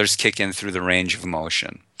then the others kick in through the range of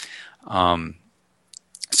motion.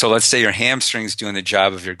 So let's say your hamstring's doing the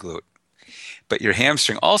job of your glute. But your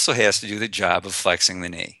hamstring also has to do the job of flexing the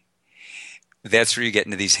knee. That's where you get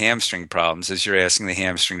into these hamstring problems, is you're asking the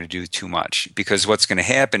hamstring to do too much. Because what's going to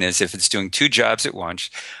happen is if it's doing two jobs at once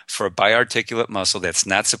for a biarticulate muscle that's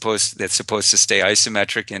supposed to stay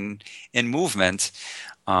isometric in movement,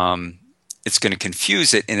 it's going to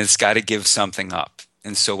confuse it and it's got to give something up.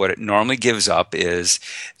 And so what it normally gives up is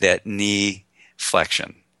that knee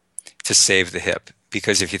flexion to save the hip.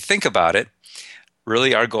 Because if you think about it,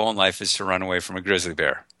 really our goal in life is to run away from a grizzly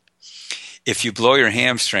bear. If you blow your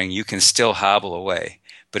hamstring, you can still hobble away.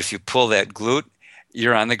 But if you pull that glute,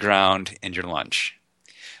 you're on the ground and you're lunch.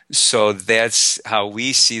 So that's how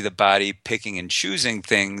we see the body picking and choosing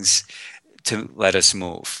things to let us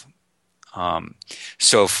move.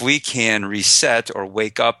 So if we can reset or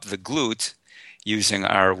wake up the glute using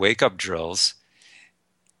our wake-up drills,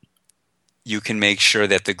 you can make sure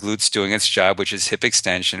that the glute's doing its job, which is hip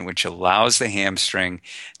extension, which allows the hamstring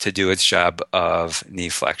to do its job of knee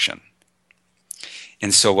flexion.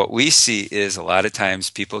 And so what we see is a lot of times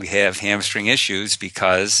people have hamstring issues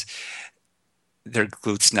because their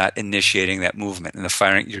glute's not initiating that movement.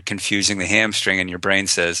 And you're confusing the hamstring and your brain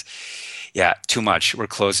says, yeah, too much. We're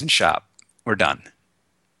closing shop. We're done.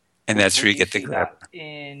 And that's where you get the grab.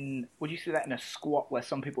 Would you see that in a squat where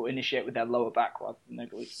some people initiate with their lower back rather than their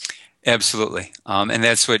glutes? Absolutely. And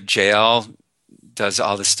that's what JL does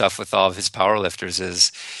all this stuff with all of his powerlifters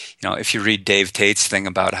is, if you read Dave Tate's thing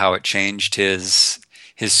about how it changed his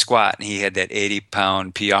squat, and he had that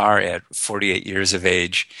 80-pound PR at 48 years of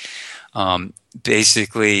age.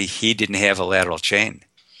 Basically, he didn't have a lateral chain.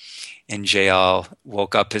 And JL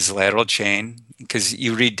woke up his lateral chain, because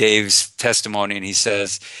you read Dave's testimony and he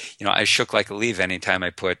says, I shook like a leaf anytime I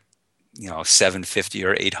put, 750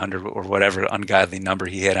 or 800 or whatever ungodly number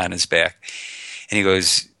he had on his back. And he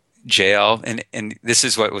goes, JL, and this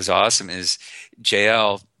is what was awesome, is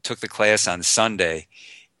JL took the class on Sunday.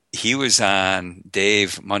 He was on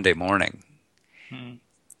Dave Monday morning.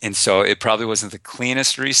 And so it probably wasn't the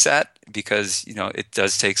cleanest reset because, it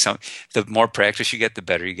does take the more practice you get, the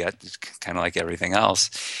better you get. It's kind of like everything else.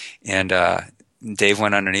 And Dave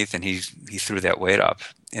went underneath and he threw that weight up.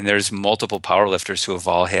 And there's multiple powerlifters who have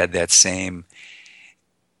all had that same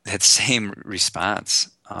response,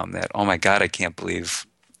 that, oh my God, I can't believe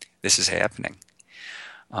this is happening.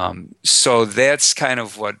 So that's kind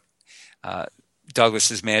of what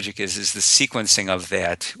Douglas's magic is the sequencing of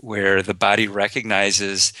that, where the body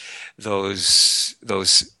recognizes those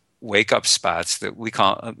wake up spots that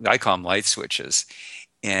I call them light switches,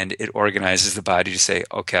 and it organizes the body to say,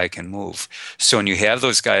 okay, I can move. So when you have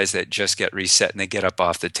those guys that just get reset and they get up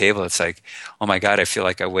off the table, it's like, oh my God, I feel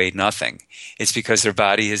like I weighed nothing. It's because their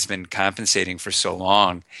body has been compensating for so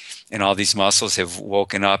long, and all these muscles have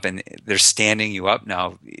woken up and they're standing you up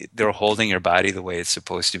now. They're holding your body the way it's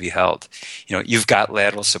supposed to be held. You've got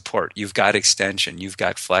lateral support, you've got extension, you've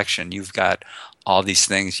got flexion, you've got all these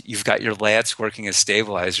things. You've got your lats working as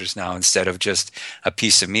stabilizers now instead of just a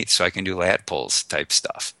piece of meat so I can do lat pulls type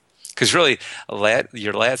stuff. Because really,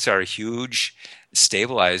 your lats are a huge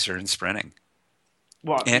stabilizer in sprinting.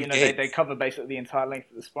 Well, they cover basically the entire length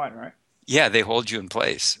of the spine, right? Yeah, they hold you in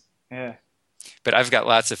place. Yeah. But I've got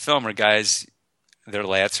lots of film where guys, their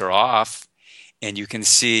lats are off, and you can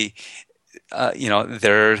see,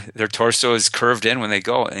 their torso is curved in when they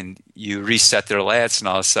go, and you reset their lats, and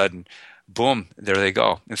all of a sudden, boom, there they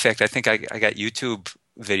go. In fact, I think I got YouTube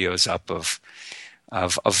videos up of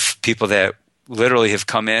people that literally have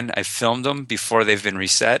come in. I filmed them before they've been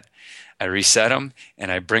reset. I reset them,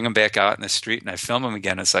 and I bring them back out in the street, and I film them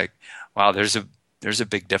again. It's like, wow, there's a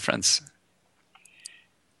big difference.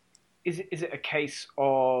 Is it a case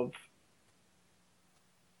of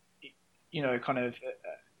kind of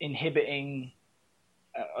inhibiting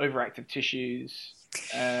overactive tissues,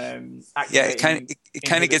 Yeah, activating it kind of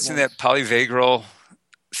inhibit gets in that ones. polyvagal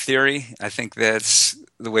theory. I think that's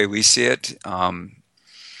the way we see it.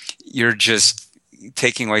 You're just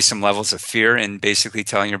taking away some levels of fear and basically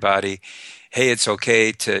telling your body, hey, it's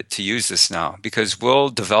okay to use this now, because we'll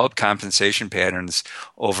develop compensation patterns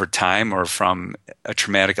over time or from a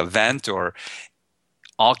traumatic event or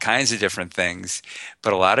all kinds of different things.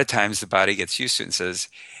 But a lot of times the body gets used to it and says,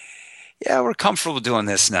 yeah, we're comfortable doing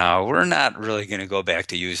this now. We're not really going to go back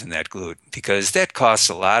to using that glute because that costs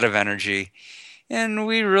a lot of energy. And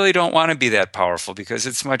we really don't want to be that powerful because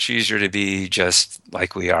it's much easier to be just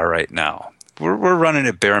like we are right now. We're running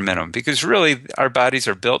at bare minimum because really our bodies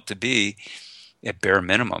are built to be at bare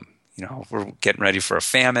minimum. We're getting ready for a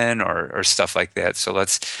famine or stuff like that. So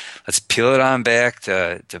let's peel it on back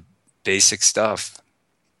to basic stuff.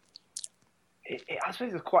 I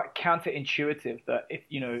suppose it's quite counterintuitive that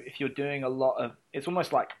if you're doing a lot of, it's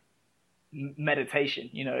almost like meditation,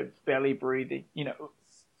 belly breathing,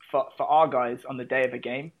 for our guys on the day of a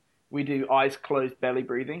game, we do eyes closed belly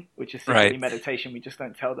breathing, which is secretly Right. meditation. We just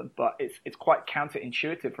don't tell them, but it's quite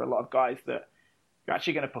counterintuitive for a lot of guys that you're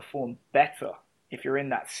actually going to perform better if you're in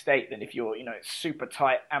that state than if you're super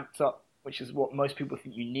tight, amped up, which is what most people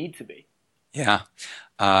think you need to be. Yeah.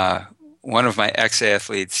 Uh, One of my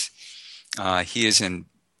ex-athletes, he is in,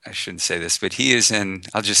 I shouldn't say this, but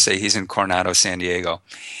I'll just say he's in Coronado, San Diego.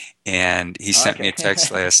 And he sent me a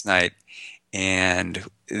text Okay. last night. And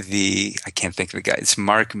I can't think of the guy. It's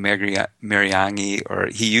Mark Mariani, or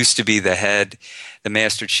he used to be the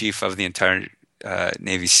Master Chief of the entire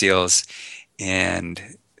Navy SEALs.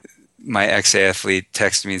 And my ex-athlete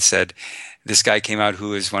texted me and said, this guy came out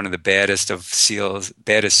who is one of the baddest SEAL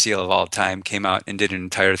of all time, came out and did an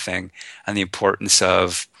entire thing on the importance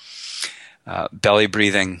of belly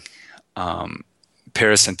breathing,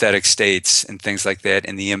 parasympathetic states, and things like that,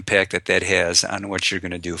 and the impact that has on what you're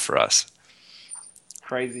going to do for us.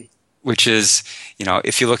 Crazy. Which is,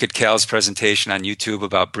 if you look at Cal's presentation on YouTube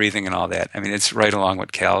about breathing and all that, I mean, it's right along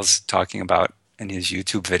what Cal's talking about in his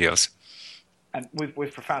YouTube videos. And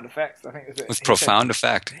with profound effects. I think With he said profound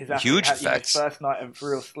effect, his athlete huge had his effects. first night of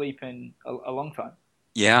real sleep in a long time.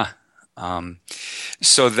 Yeah. Um,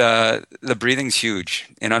 so the breathing's huge.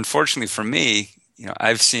 And unfortunately for me,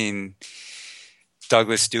 I've seen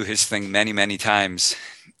Douglas do his thing many, many times.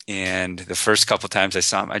 And the first couple times I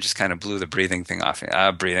saw him, I just kind of blew the breathing thing off.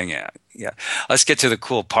 Breathing, yeah, yeah. Let's get to the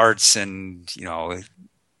cool parts and,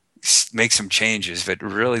 make some changes. But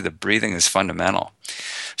really, the breathing is fundamental.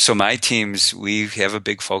 So my teams, we have a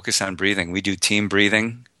big focus on breathing. We do team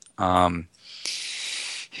breathing.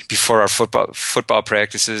 Before our football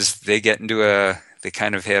practices, they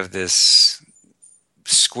kind of have this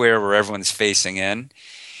square where everyone's facing in,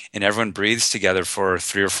 and everyone breathes together for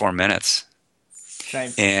 3 or 4 minutes.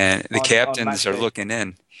 Same And the on captains match are day. looking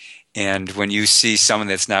in. And when you see someone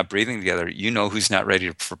that's not breathing together, who's not ready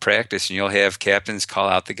for practice. And you'll have captains call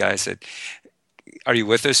out the guys that, are you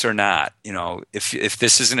with us or not? If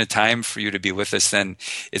this isn't a time for you to be with us, then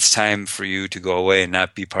it's time for you to go away and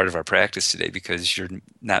not be part of our practice today because you're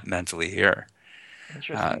not mentally here. Uh,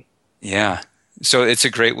 Interesting. yeah. So it's a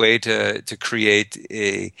great way to create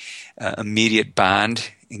a immediate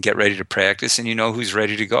bond and get ready to practice, and who's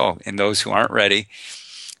ready to go. And those who aren't ready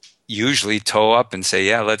usually toe up and say,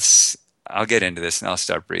 yeah, I'll get into this and I'll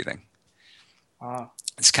start breathing. Ah.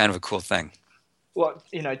 It's kind of a cool thing. Well,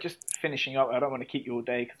 just finishing up. I don't want to keep you all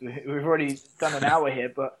day because we've already done an hour here.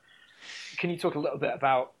 But can you talk a little bit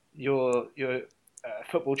about your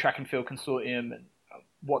football track and field consortium and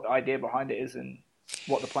what the idea behind it is and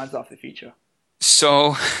what the plans are for the future?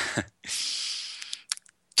 So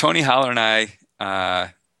Tony Holler and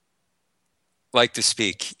I like to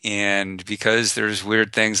speak, and because there's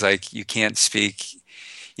weird things like you can't speak,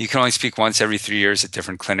 you can only speak once every 3 years at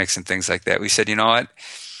different clinics and things like that. We said, you know what?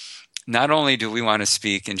 Not only do we want to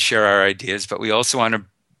speak and share our ideas, but we also want to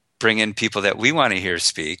bring in people that we want to hear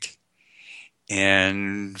speak.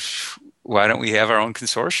 And why don't we have our own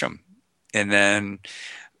consortium? And then,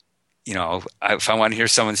 if I want to hear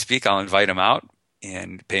someone speak, I'll invite them out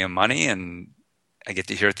and pay them money, and I get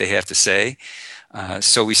to hear what they have to say.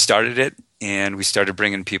 So we started it, and we started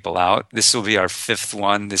bringing people out. This will be our 5th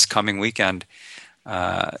one this coming weekend.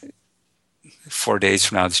 4 days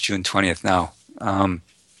from now, it's June 20th now.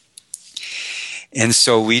 And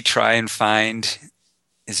so we try and find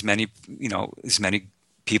as many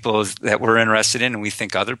people that we're interested in and we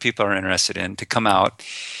think other people are interested in to come out.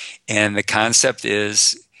 And the concept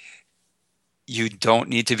is you don't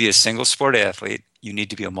need to be a single sport athlete. You need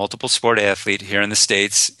to be a multiple sport athlete here in the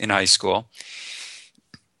States in high school.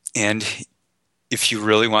 And if you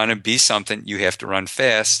really want to be something, you have to run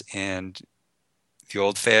fast. And the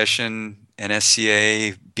old-fashioned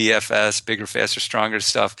NSCA, BFS, bigger, faster, stronger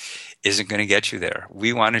stuff isn't going to get you there.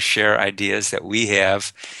 We want to share ideas that we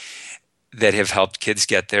have that have helped kids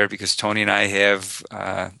get there, because Tony and I have,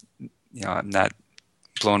 I'm not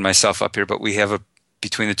blowing myself up here, but we have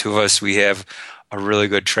between the two of us, we have a really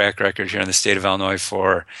good track record here in the state of Illinois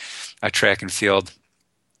for track and field.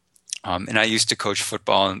 And I used to coach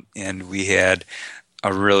football, and we had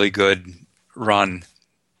a really good run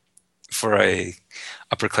for a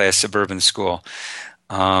upper class suburban school.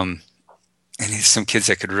 And some kids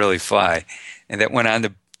that could really fly, and that went on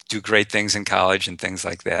to do great things in college and things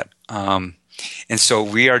like that. And so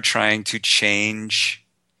we are trying to change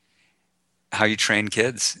how you train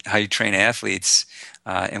kids, how you train athletes,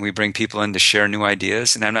 and we bring people in to share new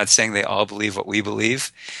ideas. And I'm not saying they all believe what we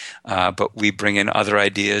believe, but we bring in other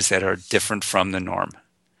ideas that are different from the norm.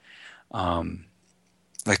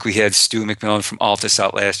 Like we had Stu McMillan from Altus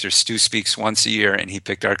out last year. Stu speaks once a year, and he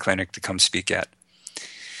picked our clinic to come speak at.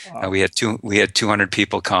 Wow. We had 200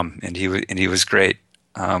 people come, and he was great.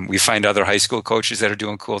 We find other high school coaches that are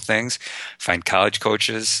doing cool things. Find college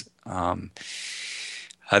coaches.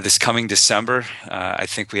 This coming December, I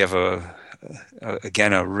think we have a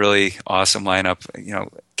really awesome lineup.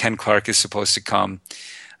 Ken Clark is supposed to come.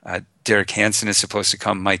 Derek Hansen is supposed to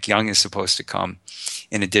come. Mike Young is supposed to come.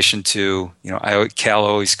 In addition to, Cal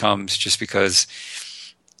always comes just because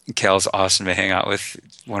Cal's awesome to hang out with.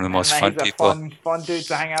 One of the most fun people. He's a fun dude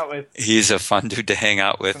to hang out with. He's a fun dude to hang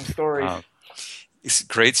out with. Some stories. He's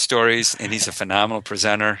great stories, and he's a phenomenal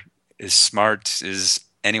presenter. As smart as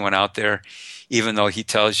anyone out there, even though he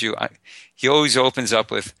tells you, he always opens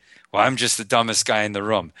up with, "Well, I'm just the dumbest guy in the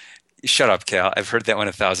room." Shut up, Cal. I've heard that one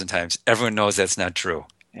 1,000 times. Everyone knows that's not true.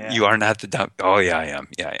 Yeah. You are not the dumb. Oh, yeah, I am.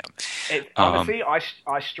 Yeah, I am. Honestly,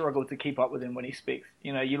 I struggle to keep up with him when he speaks.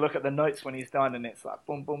 You look at the notes when he's done, and it's like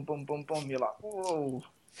boom, boom, boom, boom, boom. You're like, whoa.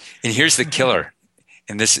 And here's the killer,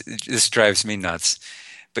 and this drives me nuts.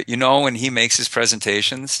 But when he makes his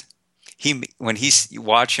presentations,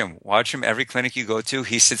 watch him every clinic you go to,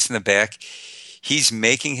 he sits in the back. He's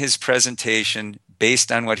making his presentation based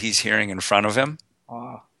on what he's hearing in front of him.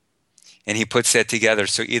 Wow. And he puts that together.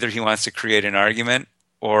 So either he wants to create an argument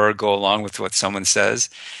or go along with what someone says.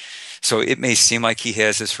 So it may seem like he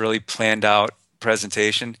has this really planned out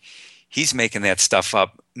presentation. He's making that stuff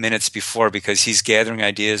up minutes before, because he's gathering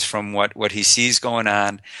ideas from what he sees going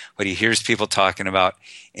on, what he hears people talking about,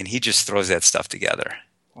 and he just throws that stuff together.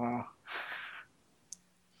 Wow.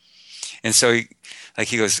 And so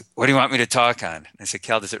he goes, "What do you want me to talk on?" I said,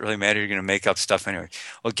 "Cal, does it really matter? You're going to make up stuff anyway."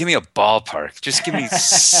 "Well, give me a ballpark. Just give me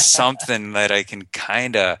something that I can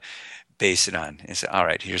kind of base it on." I said, "All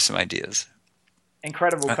right, here's some ideas."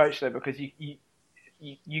 Incredible coach, though, because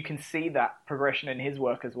you can see that progression in his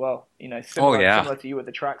work as well. Similar to you with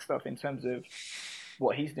the track stuff in terms of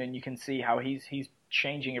what he's doing. You can see how he's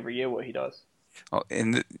changing every year what he does. Oh,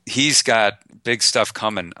 and he's got big stuff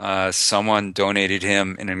coming. Someone donated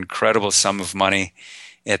him an incredible sum of money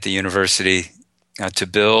at the university to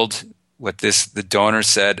build the donor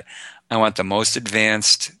said, "I want the most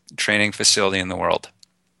advanced training facility in the world."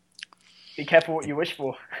 Be careful what you wish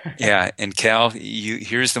for. Yeah, and Cal,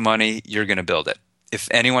 here's the money. You're going to build it. If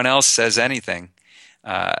anyone else says anything,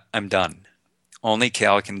 I'm done. Only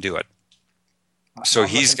Cal can do it. So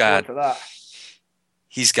he's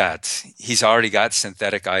already got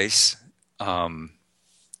synthetic ice, and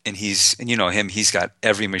he's got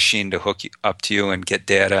every machine to hook up to you and get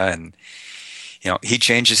data, and he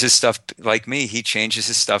changes his stuff like me. He changes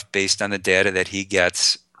his stuff based on the data that he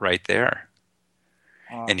gets right there.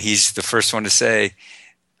 And he's the first one to say,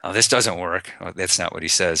 "Oh, this doesn't work." Well, that's not what he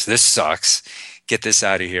says. "This sucks. Get this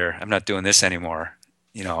out of here. I'm not doing this anymore.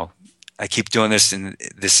 I keep doing this and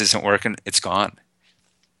this isn't working. It's gone."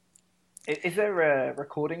 Is there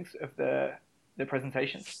recordings of the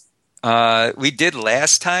presentations? We did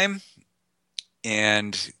last time,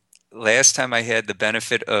 and last time I had the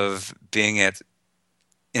benefit of being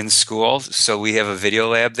in school, so we have a video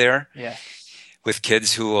lab there. Yeah. With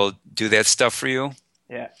kids who will do that stuff for you.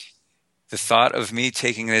 Yeah. The thought of me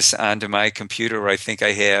taking this onto my computer, where I think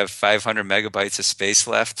I have 500 megabytes of space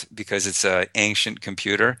left because it's an ancient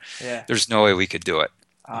computer, there's no way we could do it.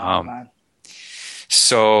 Man.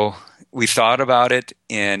 So we thought about it,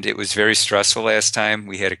 and it was very stressful last time.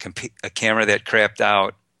 We had a camera that crapped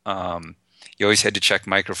out. You always had to check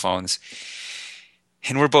microphones.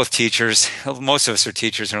 And we're both teachers. Most of us are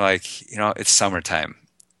teachers, and we're like, it's summertime.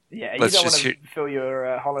 Yeah, you don't want to fill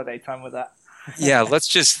your holiday time with that. Yeah, let's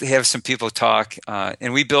just have some people talk.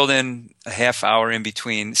 And we build in a half hour in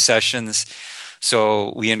between sessions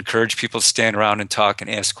So we encourage people to stand around and talk and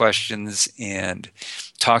ask questions and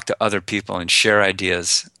talk to other people and share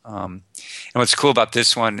ideas. And what's cool about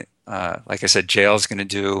this one, like I said, JL's going to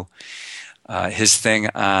do his thing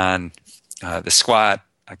on the squat.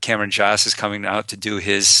 Cameron Joss is coming out to do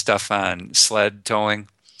his stuff on sled towing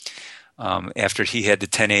after he had the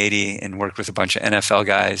 1080 and worked with a bunch of NFL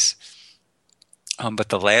guys. But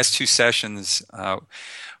the last two sessions,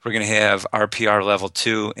 we're going to have RPR level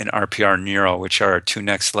 2 and RPR Neuro, which are our two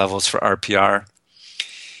next levels for RPR.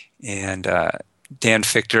 And Dan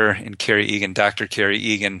Fichter and Carrie Egan, Dr. Carrie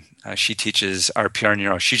Egan, she teaches RPR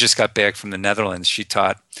Neuro. She just got back from the Netherlands. She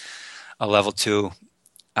taught a level 2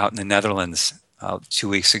 out in the Netherlands 2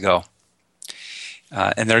 weeks ago.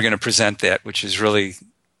 And they're going to present that, which is really,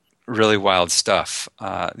 really wild stuff.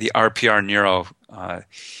 The RPR Neuro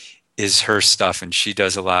is her stuff, and she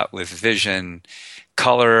does a lot with vision,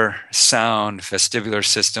 color, sound, vestibular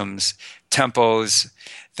systems, tempos,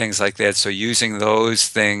 things like that. So using those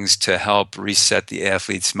things to help reset the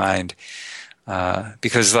athlete's mind,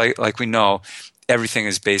 because like we know, everything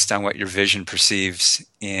is based on what your vision perceives,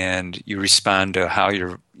 and you respond to how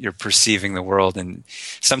you're perceiving the world. And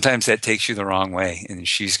sometimes that takes you the wrong way. And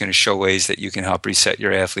she's going to show ways that you can help reset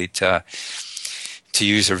your athlete to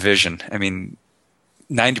use her vision. I mean,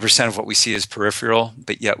 90% of what we see is peripheral,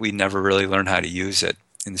 but yet we never really learn how to use it.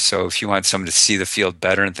 And so if you want someone to see the field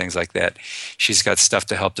better and things like that, she's got stuff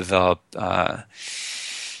to help develop, that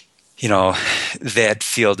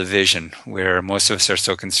field of vision where most of us are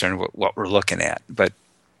so concerned with what we're looking at. But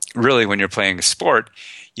really, when you're playing a sport,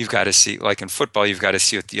 you've got to see, like in football, you've got to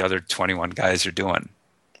see what the other 21 guys are doing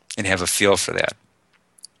and have a feel for that.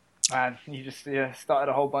 Man, you just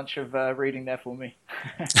started a whole bunch of reading there for me.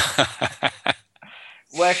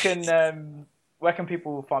 Where can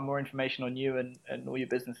people find more information on you and all your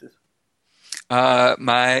businesses?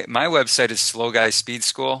 My website is Slow Guy Speed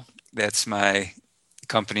School. That's my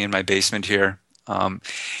company in my basement here.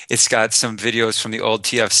 It's got some videos from the old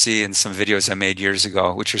TFC and some videos I made years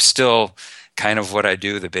ago, which are still kind of what I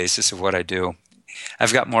do, the basis of what I do.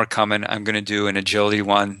 I've got more coming. I'm going to do an agility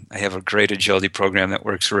one. I have a great agility program that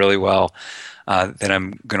works really well that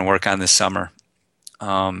I'm going to work on this summer.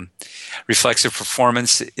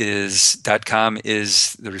 ReflexivePerformance.com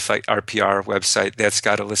is the Reflect RPR website. That's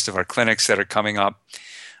got a list of our clinics that are coming up,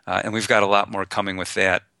 and we've got a lot more coming with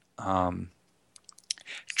that.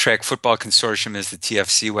 Track Football Consortium is the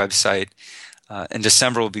TFC website, and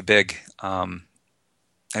December will be big.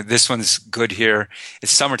 This one's good here.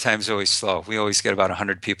 It's summertime is always slow. We always get about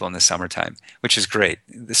 100 people in the summertime, which is great.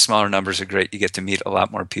 The smaller numbers are great. You get to meet a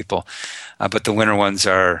lot more people, but the winter ones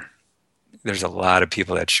there's a lot of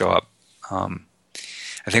people that show up. I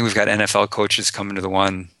think we've got NFL coaches coming to the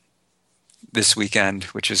one this weekend,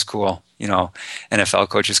 which is cool. NFL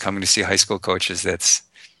coaches coming to see high school coaches. It's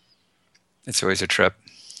always a trip.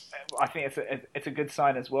 I think it's a good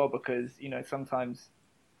sign as well, because sometimes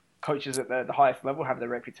coaches at the highest level have their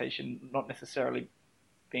reputation not necessarily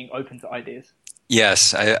being open to ideas.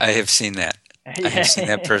 Yes, I have seen that. I have seen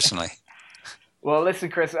that personally. Well, listen,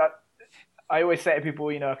 Chris, I always say to people,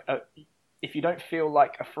 if you don't feel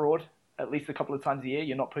like a fraud at least a couple of times a year,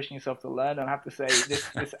 you're not pushing yourself to learn. And I have to say,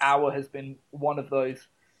 this hour has been one of those.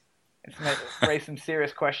 It's raised some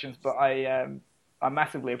serious questions, but I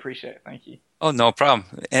massively appreciate it. Thank you. Oh, no problem.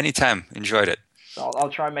 Anytime. Enjoyed it. So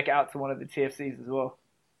I'll try and make it out to one of the TFCs as well.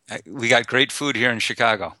 We got great food here in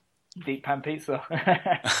Chicago. Deep pan pizza.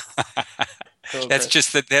 Cool, that's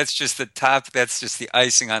just the top. That's just the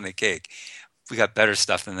icing on the cake. We got better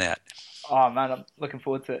stuff than that. Oh man, I'm looking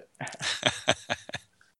forward to it.